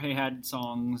written. Jorge had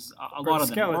songs, a Or lot of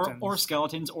them, skeletons. or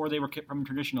skeletons, or they were from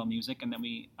traditional music, and then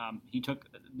he took,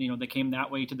 they came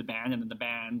that way to the band, and then the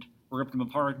band ripped them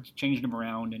apart, changed them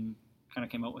around, and kind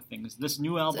of came out with things. This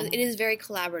new So album, it is very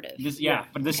collaborative.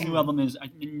 but this new album is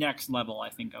next level, I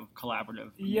think, of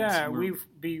collaborative. Yeah, Yes,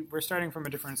 we're starting from a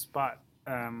different spot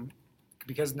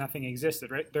because nothing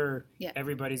existed, right?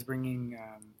 Everybody's bringing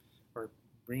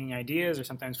bringing ideas, or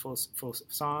sometimes full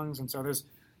songs, and so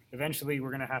eventually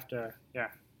we're gonna have to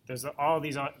There's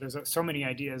so many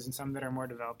ideas, and some that are more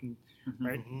developed, and,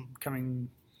 right, coming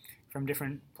from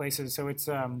different places. So it's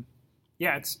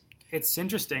it's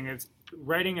interesting. It's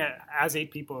writing as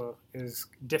 8 people is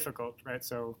difficult, right?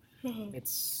 So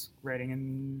it's writing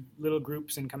in little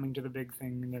groups and coming to the big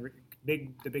thing, and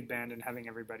the big band, and having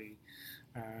everybody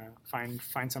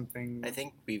find something. I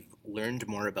think we've learned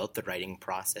more about the writing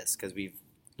process because we've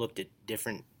looked at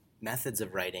different methods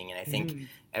of writing, and I think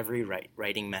every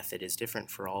writing method is different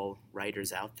for all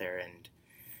writers out there, and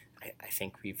I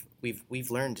think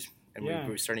we've learned, and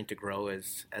we're starting to grow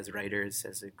as writers,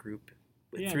 as a group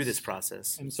through this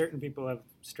process. And certain people have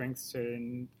strengths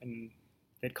and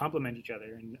that complement each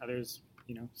other, and others,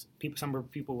 some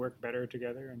people work better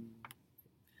together,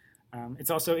 and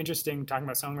it's also interesting talking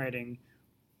about songwriting.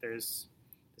 There's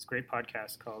this great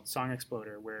podcast called Song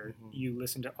Exploder, where you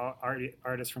listen to all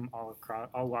artists from all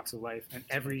walks of life, and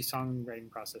every songwriting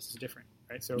process is different,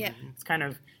 right? So it's kind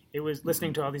of, it was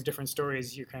listening to all these different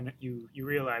stories, you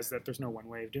realize that there's no one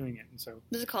way of doing it, and so.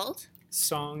 What's it called?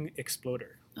 Song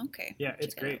Exploder. Okay. Yeah,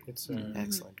 it's great. It's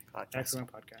excellent podcast.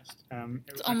 Excellent podcast.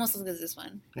 It's almost as good as this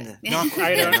one. Yeah. No,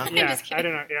 I don't. I'm Yeah, just kidding. I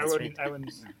don't know. Yeah, I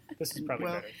wouldn't. This is probably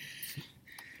better.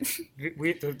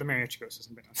 The Mariachi Ghost has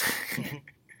been on.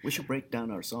 We should break down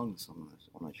our songs on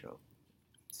the show.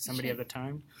 Somebody at the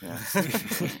time. Yeah.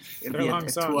 They're It'll be long a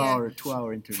songs.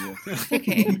 2-hour interview.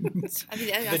 Okay.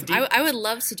 I would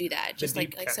love to do that. Just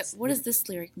deep so, cuts. what does this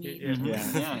lyric mean?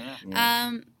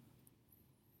 yeah.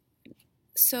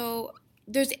 So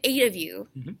there's 8 of you.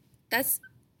 Mhm. That's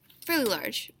fairly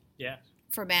large Yeah.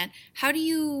 for a band. How do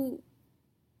you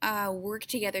work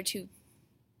together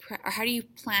or how do you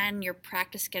plan your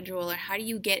practice schedule, or how do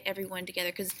you get everyone together?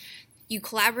 Because you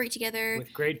collaborate together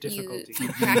With great difficulty. You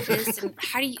practice, and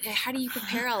how do you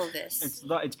prepare all of this?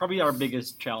 It's probably our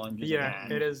biggest challenge. As a Yeah,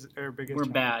 band. it is our biggest. We're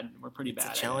challenge. bad. We're pretty It's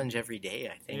bad. a challenge every day,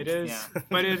 I think. It is, Yeah.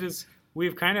 but it is.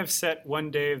 We've kind of set one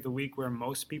day of the week where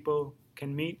most people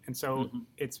can meet, and so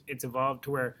it's evolved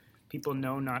to where people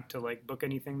know not to book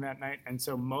anything that night, and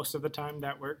so most of the time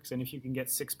that works. And if you can get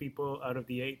 6 people out of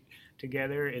the 8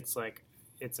 together, it's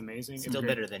amazing. It's Still great.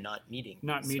 better than not meeting.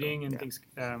 Things.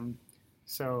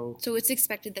 So So it's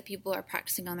expected that people are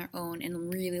practicing on their own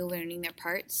and really learning their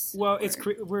parts. well,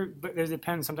 but it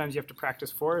depends. Sometimes you have to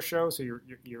practice for a show, so you're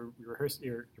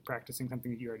practicing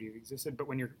something that you already existed. But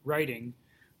when you're writing,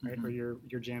 right, or you're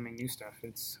jamming new stuff,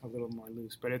 it's a little more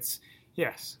loose. But it's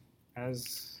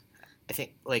I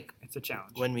think it's a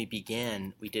challenge. when we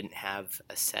began, we didn't have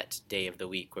a set day of the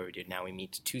week where we do. Now we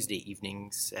meet Tuesday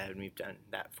evenings, and we've done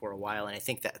that for a while. And I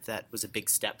think that was a big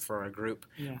step for our group,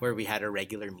 where we had a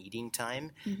regular meeting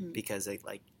time, because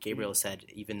like Gabriel said,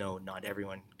 even though not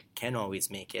everyone can always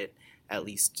make it, at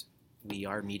least we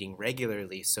are meeting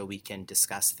regularly, so we can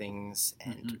discuss things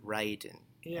and write and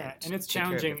and it's take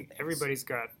care of challenging. different things. Everybody's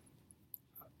got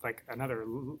like another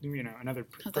Have to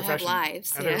have profession,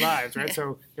 lives. other Yeah. lives, right?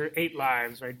 So there are 8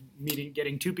 lives, right?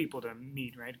 Getting 2 people to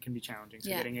meet, right, can be challenging. So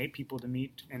Yeah. getting 8 people to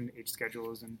meet and 8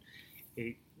 schedules and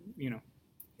 8,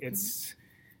 it's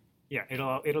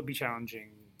it'll be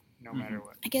challenging no matter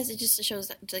what. I guess it just shows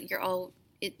that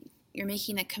you're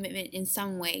making that commitment in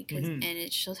some way, and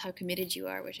it shows how committed you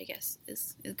are, which I guess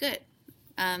is good.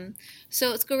 So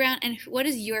let's go around, and what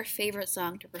is your favorite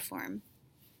song to perform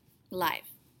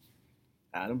live?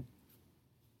 Adam?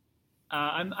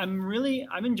 I'm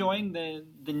enjoying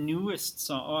the newest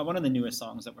song, one of the newest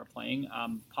songs that we're playing,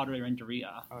 Padre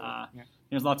Renteria.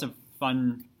 There's lots of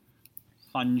fun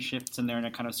shifts in there, and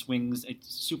it kind of swings. It's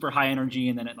super high energy,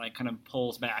 and then it like kind of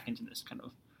pulls back into this kind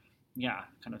of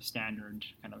standard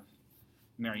kind of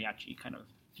mariachi kind of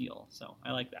feel. So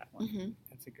I like that one. Mm-hmm.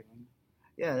 That's a good one.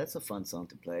 Yeah, that's a fun song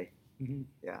to play. Mm-hmm.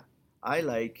 Yeah, I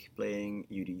like playing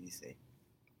Eurydice.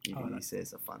 Eurydice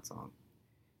is a fun song.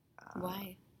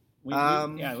 Why? We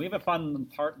have a fun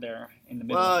part there in the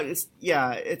middle. Well,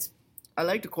 I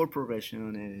like the chord progression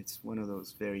on it. It's one of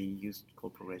those very used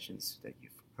chord progressions that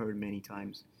you've heard many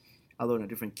times, although in a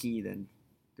different key than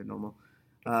the normal.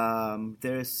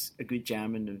 There's a good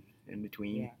jam in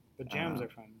between. Yeah, the jams are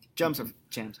fun. Jams are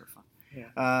fun.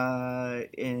 Yeah.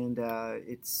 And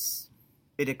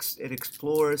it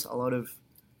explores a lot of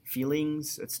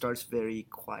feelings. It starts very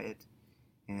quiet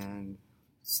and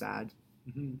sad,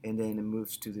 and then it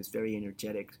moves to this very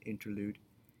energetic interlude,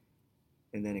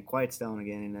 and then it quiets down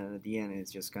again, and then at the end it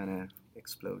just kind of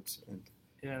explodes. And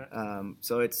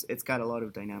so it's got a lot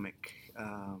of dynamic,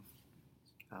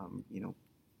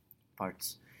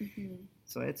 parts. Mm-hmm.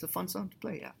 So it's a fun song to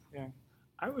play. Yeah,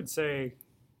 I would say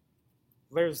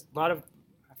there's a lot of,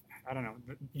 I don't know.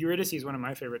 Eurydice is one of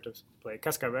my favorite to play.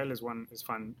 Cascabel is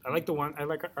fun.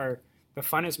 The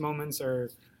funnest moments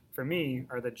for me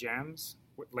are the jams.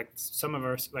 Like some of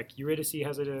our, like Eurydice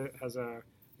has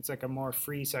it's like a more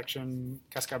free section.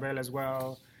 Cascabel as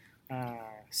well.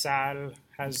 Sal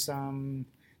has some,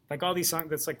 like all these songs.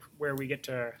 That's like where we get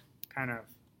to kind of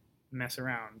mess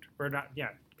around, or not. Yeah,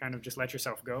 kind of just let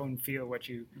yourself go and feel what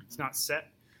you. It's not set,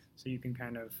 so you can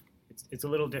kind of. It's a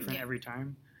little different every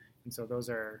time, and so those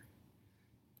are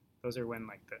when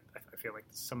I feel like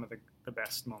some of the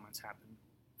best moments happen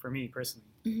for me personally.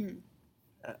 Mm-hmm.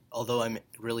 Although I'm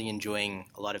really enjoying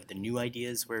a lot of the new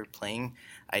ideas we're playing,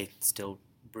 I still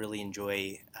really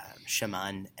enjoy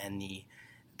Shaman and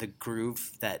the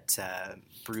groove that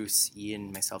Bruce,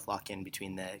 Ian, myself lock in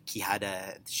between the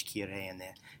quijada, the shikire,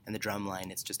 and the drum line.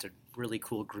 It's just a really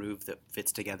cool groove that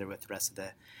fits together with the rest of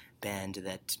the band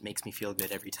that makes me feel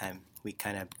good every time. We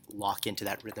kind of lock into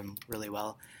that rhythm really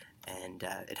well, and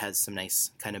it has some nice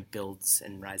kind of builds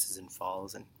and rises and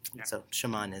falls, and so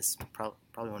Shaman is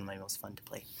probably one of my most fun to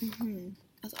play. Mm-hmm.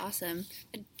 That's awesome.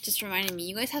 It just reminded me,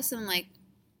 you guys have some like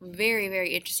very, very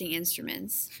interesting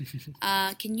instruments.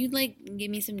 Can you give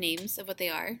me some names of what they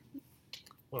are?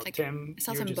 Well, like, Tim, I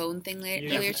saw some bone thing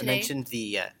earlier today. I mentioned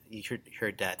you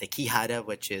heard the quijada,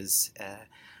 which is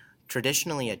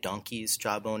traditionally a donkey's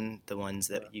jawbone. The ones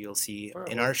that you'll see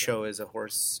in our show is a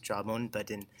horse jawbone, but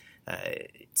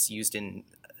it's used in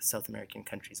South American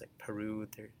countries like Peru.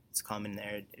 It's common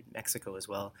there, Mexico as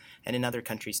well, and in other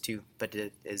countries too. But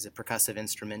it is a percussive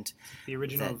instrument. The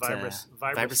original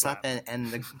vibroslap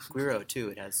and the guiro too.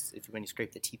 It has, when you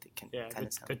scrape the teeth, it can kind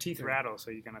of sound. The teeth rattle,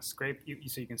 so you're gonna scrape.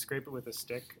 So you can scrape it with a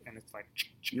stick, and it's like.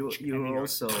 You're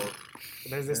also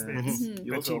there's this thing. Mm-hmm.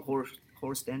 You're also a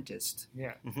horse dentist.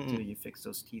 Yeah. So you fix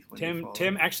those teeth when they fall.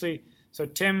 Tim actually. So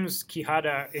Tim's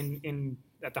quijada in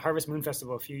at the Harvest Moon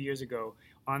Festival a few years ago,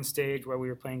 on stage where we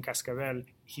were playing Cascabel,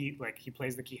 he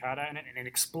plays the quijada and it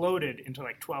exploded into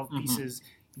like 12 pieces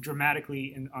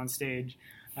dramatically on stage.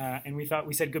 And we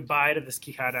said goodbye to this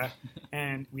quijada,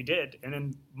 and we did. And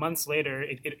then months later,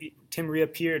 Tim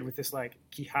reappeared with this like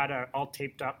quijada all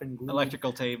taped up and glued.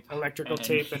 Electrical tape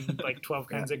and like 12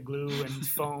 kinds of glue and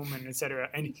foam and etc.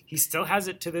 And he still has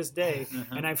it to this day.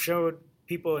 And I've showed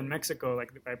people in Mexico, like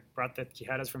I brought the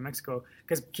quijadas from Mexico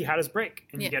because quijadas break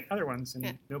and you get other ones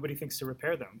and nobody thinks to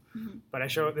repair them. But I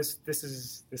show this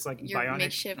is like your bionic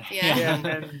makeshift,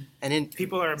 and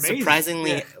people are amazed.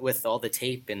 Surprisingly, with all the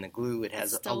tape and the glue, it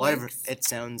has a lot of. It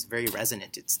sounds very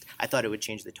resonant. I thought it would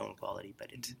change the tone quality,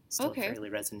 but it's still fairly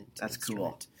resonant. That's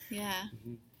cool. Yeah.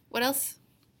 What else?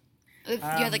 You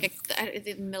had like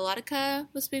the melodica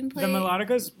was being played. The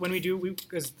melodicas, when we do,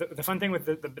 because the fun thing with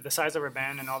the size of our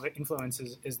band and all the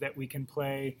influences is that we can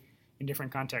play in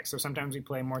different contexts. So sometimes we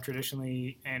play more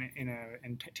traditionally, and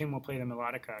Tim will play the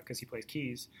melodica because he plays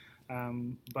keys,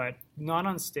 but not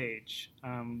on stage.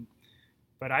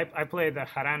 But I play the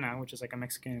jarana, which is like a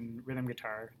Mexican rhythm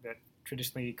guitar that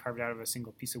traditionally carved out of a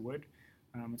single piece of wood.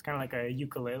 It's kind of like a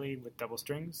ukulele with double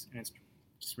strings, and it's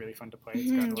just really fun to play.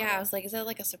 It's got a lot Yeah, I of- was like, is that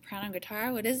like a soprano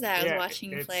guitar? What is that? I was watching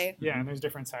you it's- play. Yeah, and there's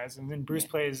different sizes. And then Bruce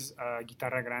plays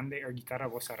guitarra grande or guitarra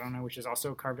vocerrona, which is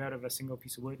also carved out of a single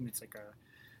piece of wood, and it's like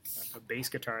a bass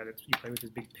guitar that you play with this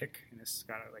big pick, and it's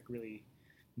got a like really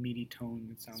meaty tone.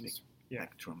 It sounds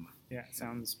Spectrum. yeah, it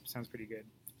sounds pretty good.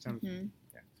 Sounds Mhm.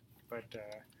 yeah. But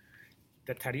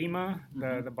the tarima,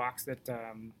 the box that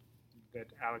that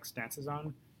Alex dances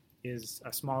on, is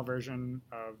a small version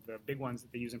of the big ones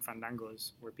that they use in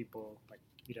fandangos, where people like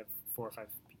you'd have 4 or 5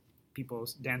 people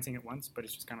dancing at once, but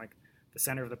it's just kind of like the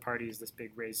center of the party is this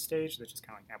big raised stage that just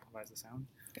kind of like amplifies the sound.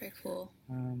 Very cool.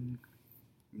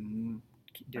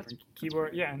 Different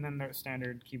keyboard, yeah, and then the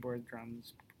standard keyboard,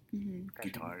 drums, Hmm.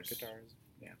 percussion, Guitars.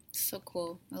 Yeah. So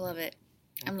cool. I love it.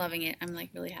 I'm loving it. I'm like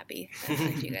really happy to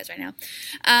talk to you guys right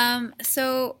now.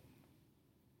 So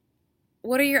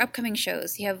what are your upcoming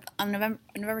shows? You have on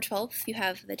November 12th, you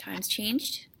have The Times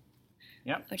Changed.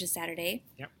 Yep. Which is Saturday.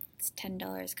 Yep. It's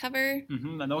 $10 cover.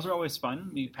 And those are always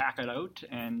fun. We pack it out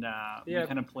and we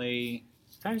kind of play.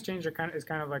 Times Change is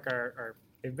kind of like our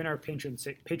they've been our patron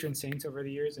saints over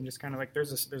the years, and just kind of like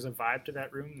there's a vibe to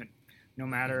that room that no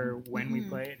matter when we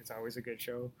play it, it's always a good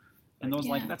show. And those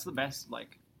that's the best.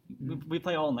 Like we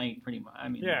play all night pretty much. I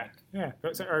mean,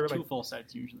 or two like, full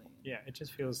sets usually. Yeah, it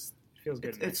just feels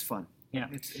good. It's fun. Yeah.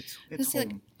 It's Like,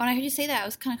 home. when I heard you say that, I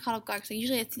was kind of caught off guard because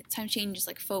usually at Times Change is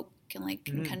like folk and like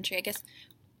country. I guess.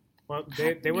 Well,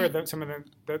 they were some of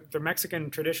the Mexican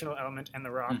traditional element and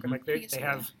the rock. And like I guess they so,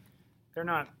 have, they're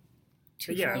not.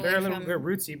 Too Yeah, far they're away from- they're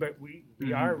rootsy, but we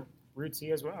are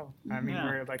rootsy as well. I mean, Yeah.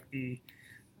 we're like the.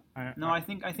 No, I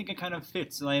think it kind of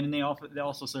fits. Like, and they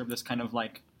also serve this kind of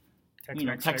like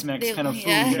Tex-Mex, Tex-Mex kind of food,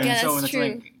 Yeah, and yeah, so that's it's true.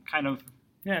 like kind of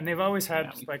Yeah, and they've always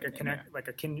had we like a fit in connect, like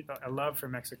a love for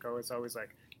Mexico. It's always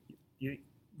like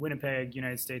Winnipeg,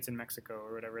 United States, and Mexico,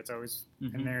 or whatever. It's always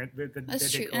and they're That's the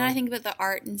true. decor. And I think about the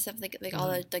art and stuff like all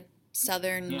the like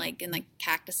southern Yeah. like and like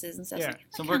cactuses and stuff. Yeah.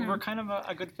 so that we're kinda- kind of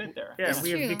a good fit there. yeah, That's we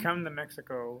have true. become the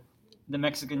Mexico. The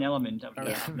Mexican element of Yeah.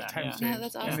 that. Times Yeah. Yeah,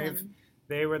 that's And awesome.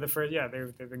 they were the first. Yeah,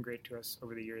 they've been great to us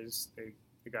over the years. They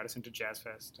got us into Jazz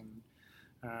Fest,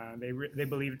 and they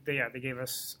believed. They gave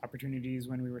us opportunities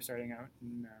when we were starting out,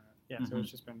 and so it's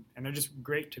just been. And they're just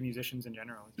great to musicians in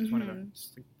general. It's just one of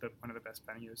the best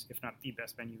venues, if not the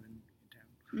best venue in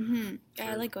town. Yeah,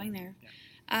 I for- like going there.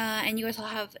 Yeah. And you guys all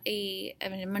have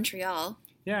in Montreal.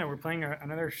 Yeah, we're playing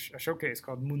another showcase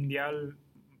called Mundial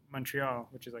Montreal,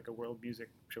 which is like a world music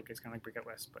showcase, kind of like Break Out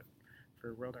West, but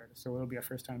for world artists. So it'll be our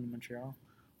first time in Montreal.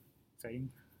 Exciting.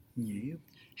 Yeah.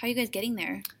 How are you guys getting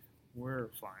there? We're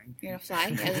flying. You're gonna fly?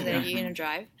 You're gonna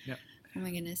drive? Yeah. Oh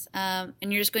my goodness. And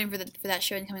you're just going for that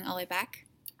show and coming all the way back?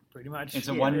 Pretty much. It's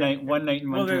a one night in Well,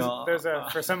 Montreal. there's a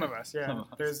for some of us, yeah. Some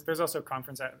of us. There's also a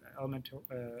conference element to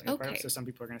it, Okay. so some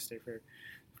people are going to stay for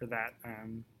that.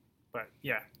 But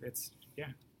yeah, it's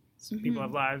people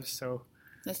have lives, so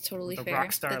That's totally the fair.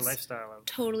 rock star That's lifestyle of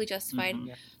totally justified.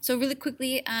 Yeah. So really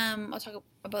quickly, I'll talk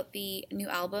about the new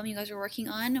album you guys are working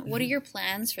on. What are your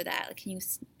plans for that? Like, can you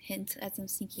hint at some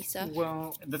sneaky stuff?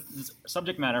 well, The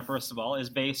subject matter, first of all, is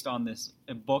based on this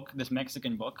book, this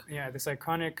Mexican book. yeah, this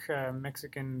iconic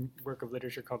Mexican work of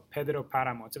literature called Pedro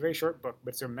Páramo. It's a very short book,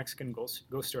 but it's a Mexican ghost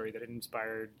story that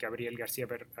inspired Gabriel Garcia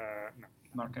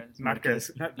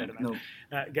Marquez, not better than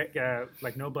No,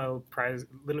 like Nobel Prize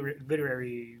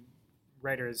literary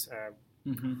writers.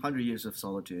 100 Years of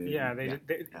Solitude. Yeah,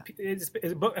 it's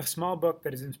a small book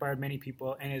that has inspired many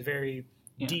people and is very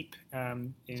deep.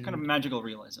 It's kind of magical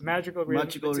realism. Magical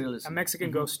Magical It's realism. A Mexican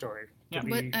ghost story. Yeah.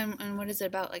 What and what is it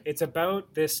about? Like, It's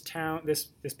about this town, this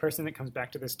person that comes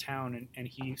back to this town, and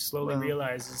he slowly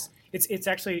realizes it's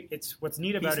actually what's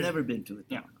neat about He's it. never been to it.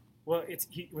 Yeah. Well,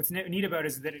 what's neat about it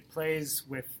is that it plays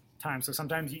with time. So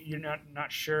sometimes you're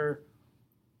not sure.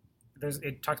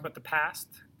 It talks about the past,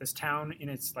 this town in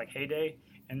its like heyday,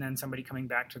 and then somebody coming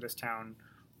back to this town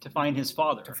To find his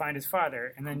father. to find his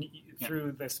father, and then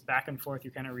through this back and forth, you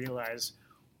kind of realize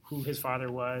who his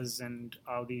father was and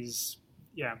all these,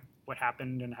 what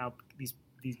happened and how these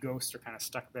ghosts are kind of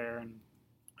stuck there, and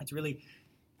it's really.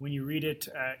 When you read it,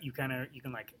 you can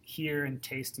like hear and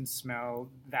taste and smell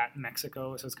that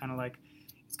Mexico. So it's kind of like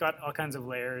it's got all kinds of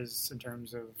layers in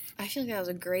terms of. I feel like that was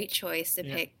a great choice to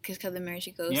pick because the Marriage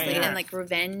Ghost, Yeah, like, yeah. and like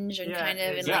revenge and Yeah, kind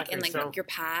of exactly. and like So- your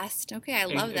past. Okay, I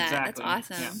love that. That's Exactly.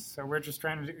 awesome. Yeah. So we're just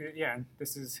trying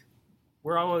to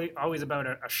we're always about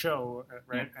a show,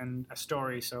 right, and a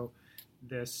story. So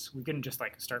we couldn't just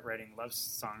like start writing love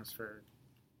songs for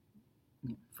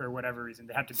whatever reason.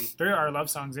 They have to be. There are love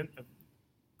songs in,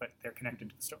 but they're connected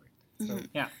to the story. So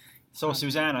So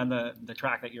Susanna, the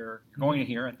track that you're going to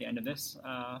hear at the end of this,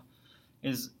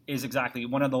 is exactly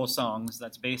one of those songs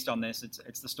that's based on this.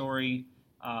 It's the story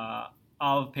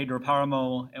of Pedro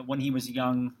Paramo when he was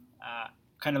young,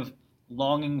 kind of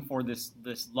longing for this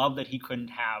love that he couldn't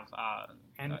have,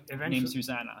 and eventually, named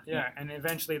Susanna. Yeah, and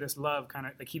eventually this love kind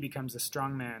of like he becomes a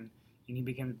strong man, and he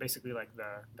becomes basically like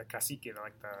the cacique,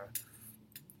 like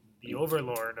the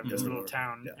overlord of this little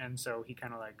town, and so he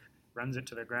kind of like runs it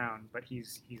to the ground. But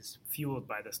he's fueled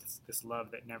by this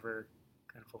love that never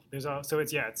kind of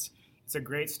it's a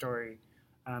great story.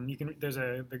 There's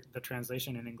the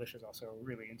translation in English is also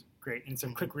really great, and it's a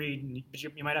quick read. But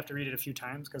you might have to read it a few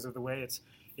times because of the way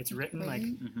it's written. Like,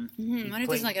 I wonder if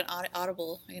there's like an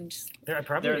audible. I can just. There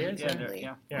probably is.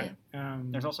 Yeah.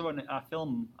 There's also a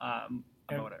film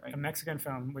about it, right? A Mexican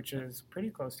film, which is pretty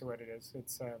close to what it is.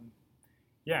 It's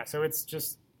so it's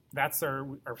just that's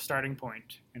our starting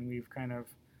point, and we've kind of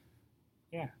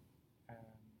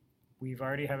we've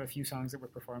already have a few songs that we're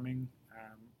performing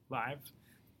live.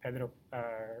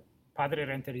 Padre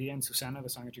Renteria and Susana, the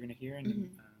song that you're going to hear, and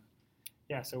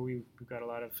so we've got a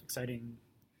lot of exciting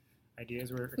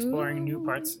ideas. We're exploring new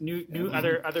parts,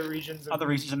 other regions. Other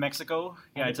regions of Mexico.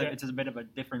 Yeah, it's a bit of a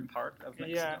different part of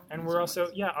Mexico. Yeah, and we're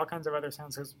also all kinds of other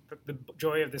sounds. Because the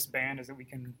joy of this band is that we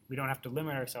don't have to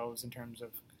limit ourselves in terms of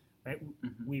right.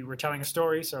 We're telling a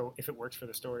story, so if it works for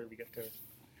the story, we get to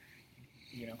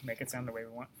make it sound the way we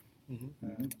want.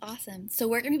 Awesome. So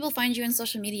where can people find you on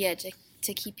social media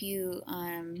to keep you?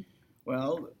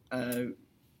 Well,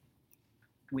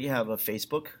 we have a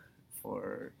Facebook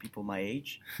for people my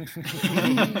age,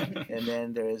 and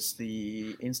then there's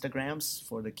the Instagrams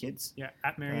for the kids. Yeah,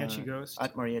 at Mariachi Ghost.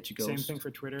 At Mariachi Ghost. Same thing for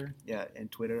Twitter. Yeah,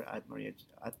 and Twitter at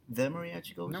the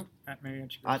Mariachi Ghost. No, at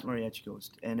Mariachi Ghost. At Mariachi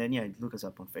Ghost, and then look us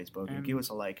up on Facebook and give us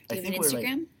a like. Do you have an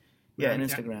Instagram? An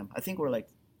Instagram. I think we're like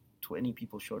 20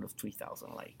 people short of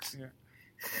 3,000 likes. Yeah.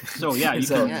 So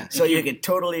you can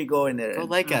totally go in there. Go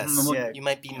like us. Yeah. You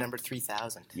might be number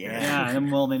 3,000. Yeah, and then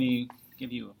we'll maybe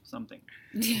give you something.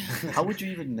 How would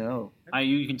you even know?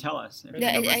 You can tell us.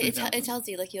 It tells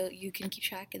you like you can keep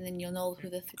track, and then you'll know who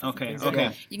the. Okay.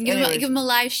 You can give them a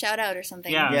live shout out or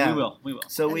something. Yeah, we will.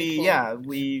 So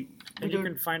And you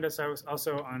can find us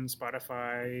also on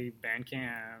Spotify,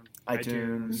 Bandcamp,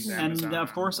 iTunes, and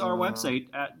of course our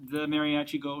website at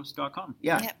themariachighost.com.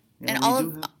 Yeah. Yep. And all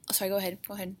of sorry, go ahead.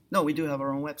 No, we do have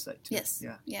our own website too. Yes.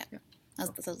 Yeah. That's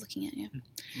what I was looking at. Yeah.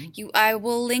 Mm-hmm. I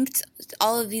will link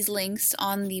all of these links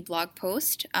on the blog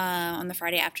post on the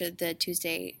Friday after the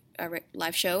Tuesday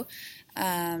live show.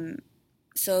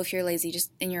 So if you're lazy,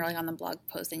 and you're like on the blog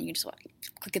post, then you can just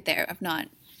click it there. If not,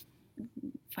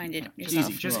 find it yourself.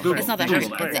 Easy. Just Google. It's not that hard.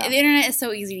 The internet is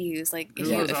so easy to use. Like if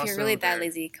you're really that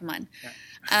lazy, come on.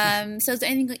 Yeah. So is there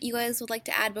anything you guys would like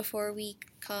to add before we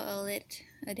call it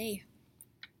a day?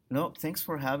 No, thanks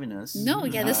for having us. No,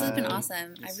 this has been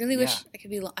awesome. I really wish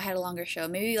I had a longer show.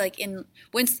 Maybe like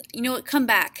come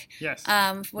back. Yes.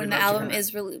 When the album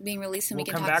is being released, and we'll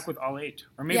we can come back with all 8,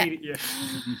 or maybe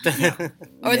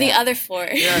or the other 4.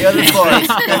 Yeah, the other 4.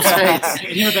 That's right.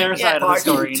 Hear their side of the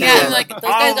story. Yeah, I'm like those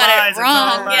guys got it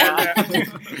wrong.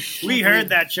 We heard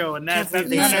that show, and that's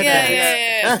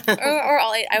or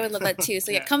all 8. I would love that too.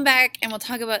 So come back, and we'll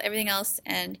talk about everything else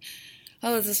and.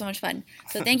 Oh, this is so much fun.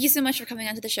 So thank you so much for coming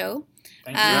onto the show.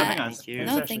 Thank you for having us. Thank you.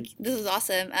 No, this is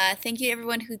awesome. Thank you to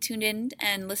everyone who tuned in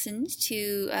and listened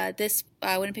to this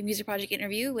Winnipeg Music Project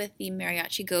interview with the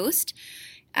Mariachi Ghost.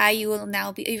 You will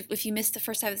now be, if you missed the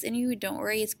first half of this interview, don't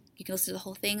worry. You can listen to the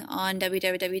whole thing on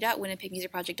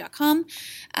www.winnipegmusicproject.com.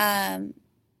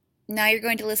 Now you're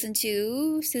going to listen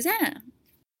to Susanna.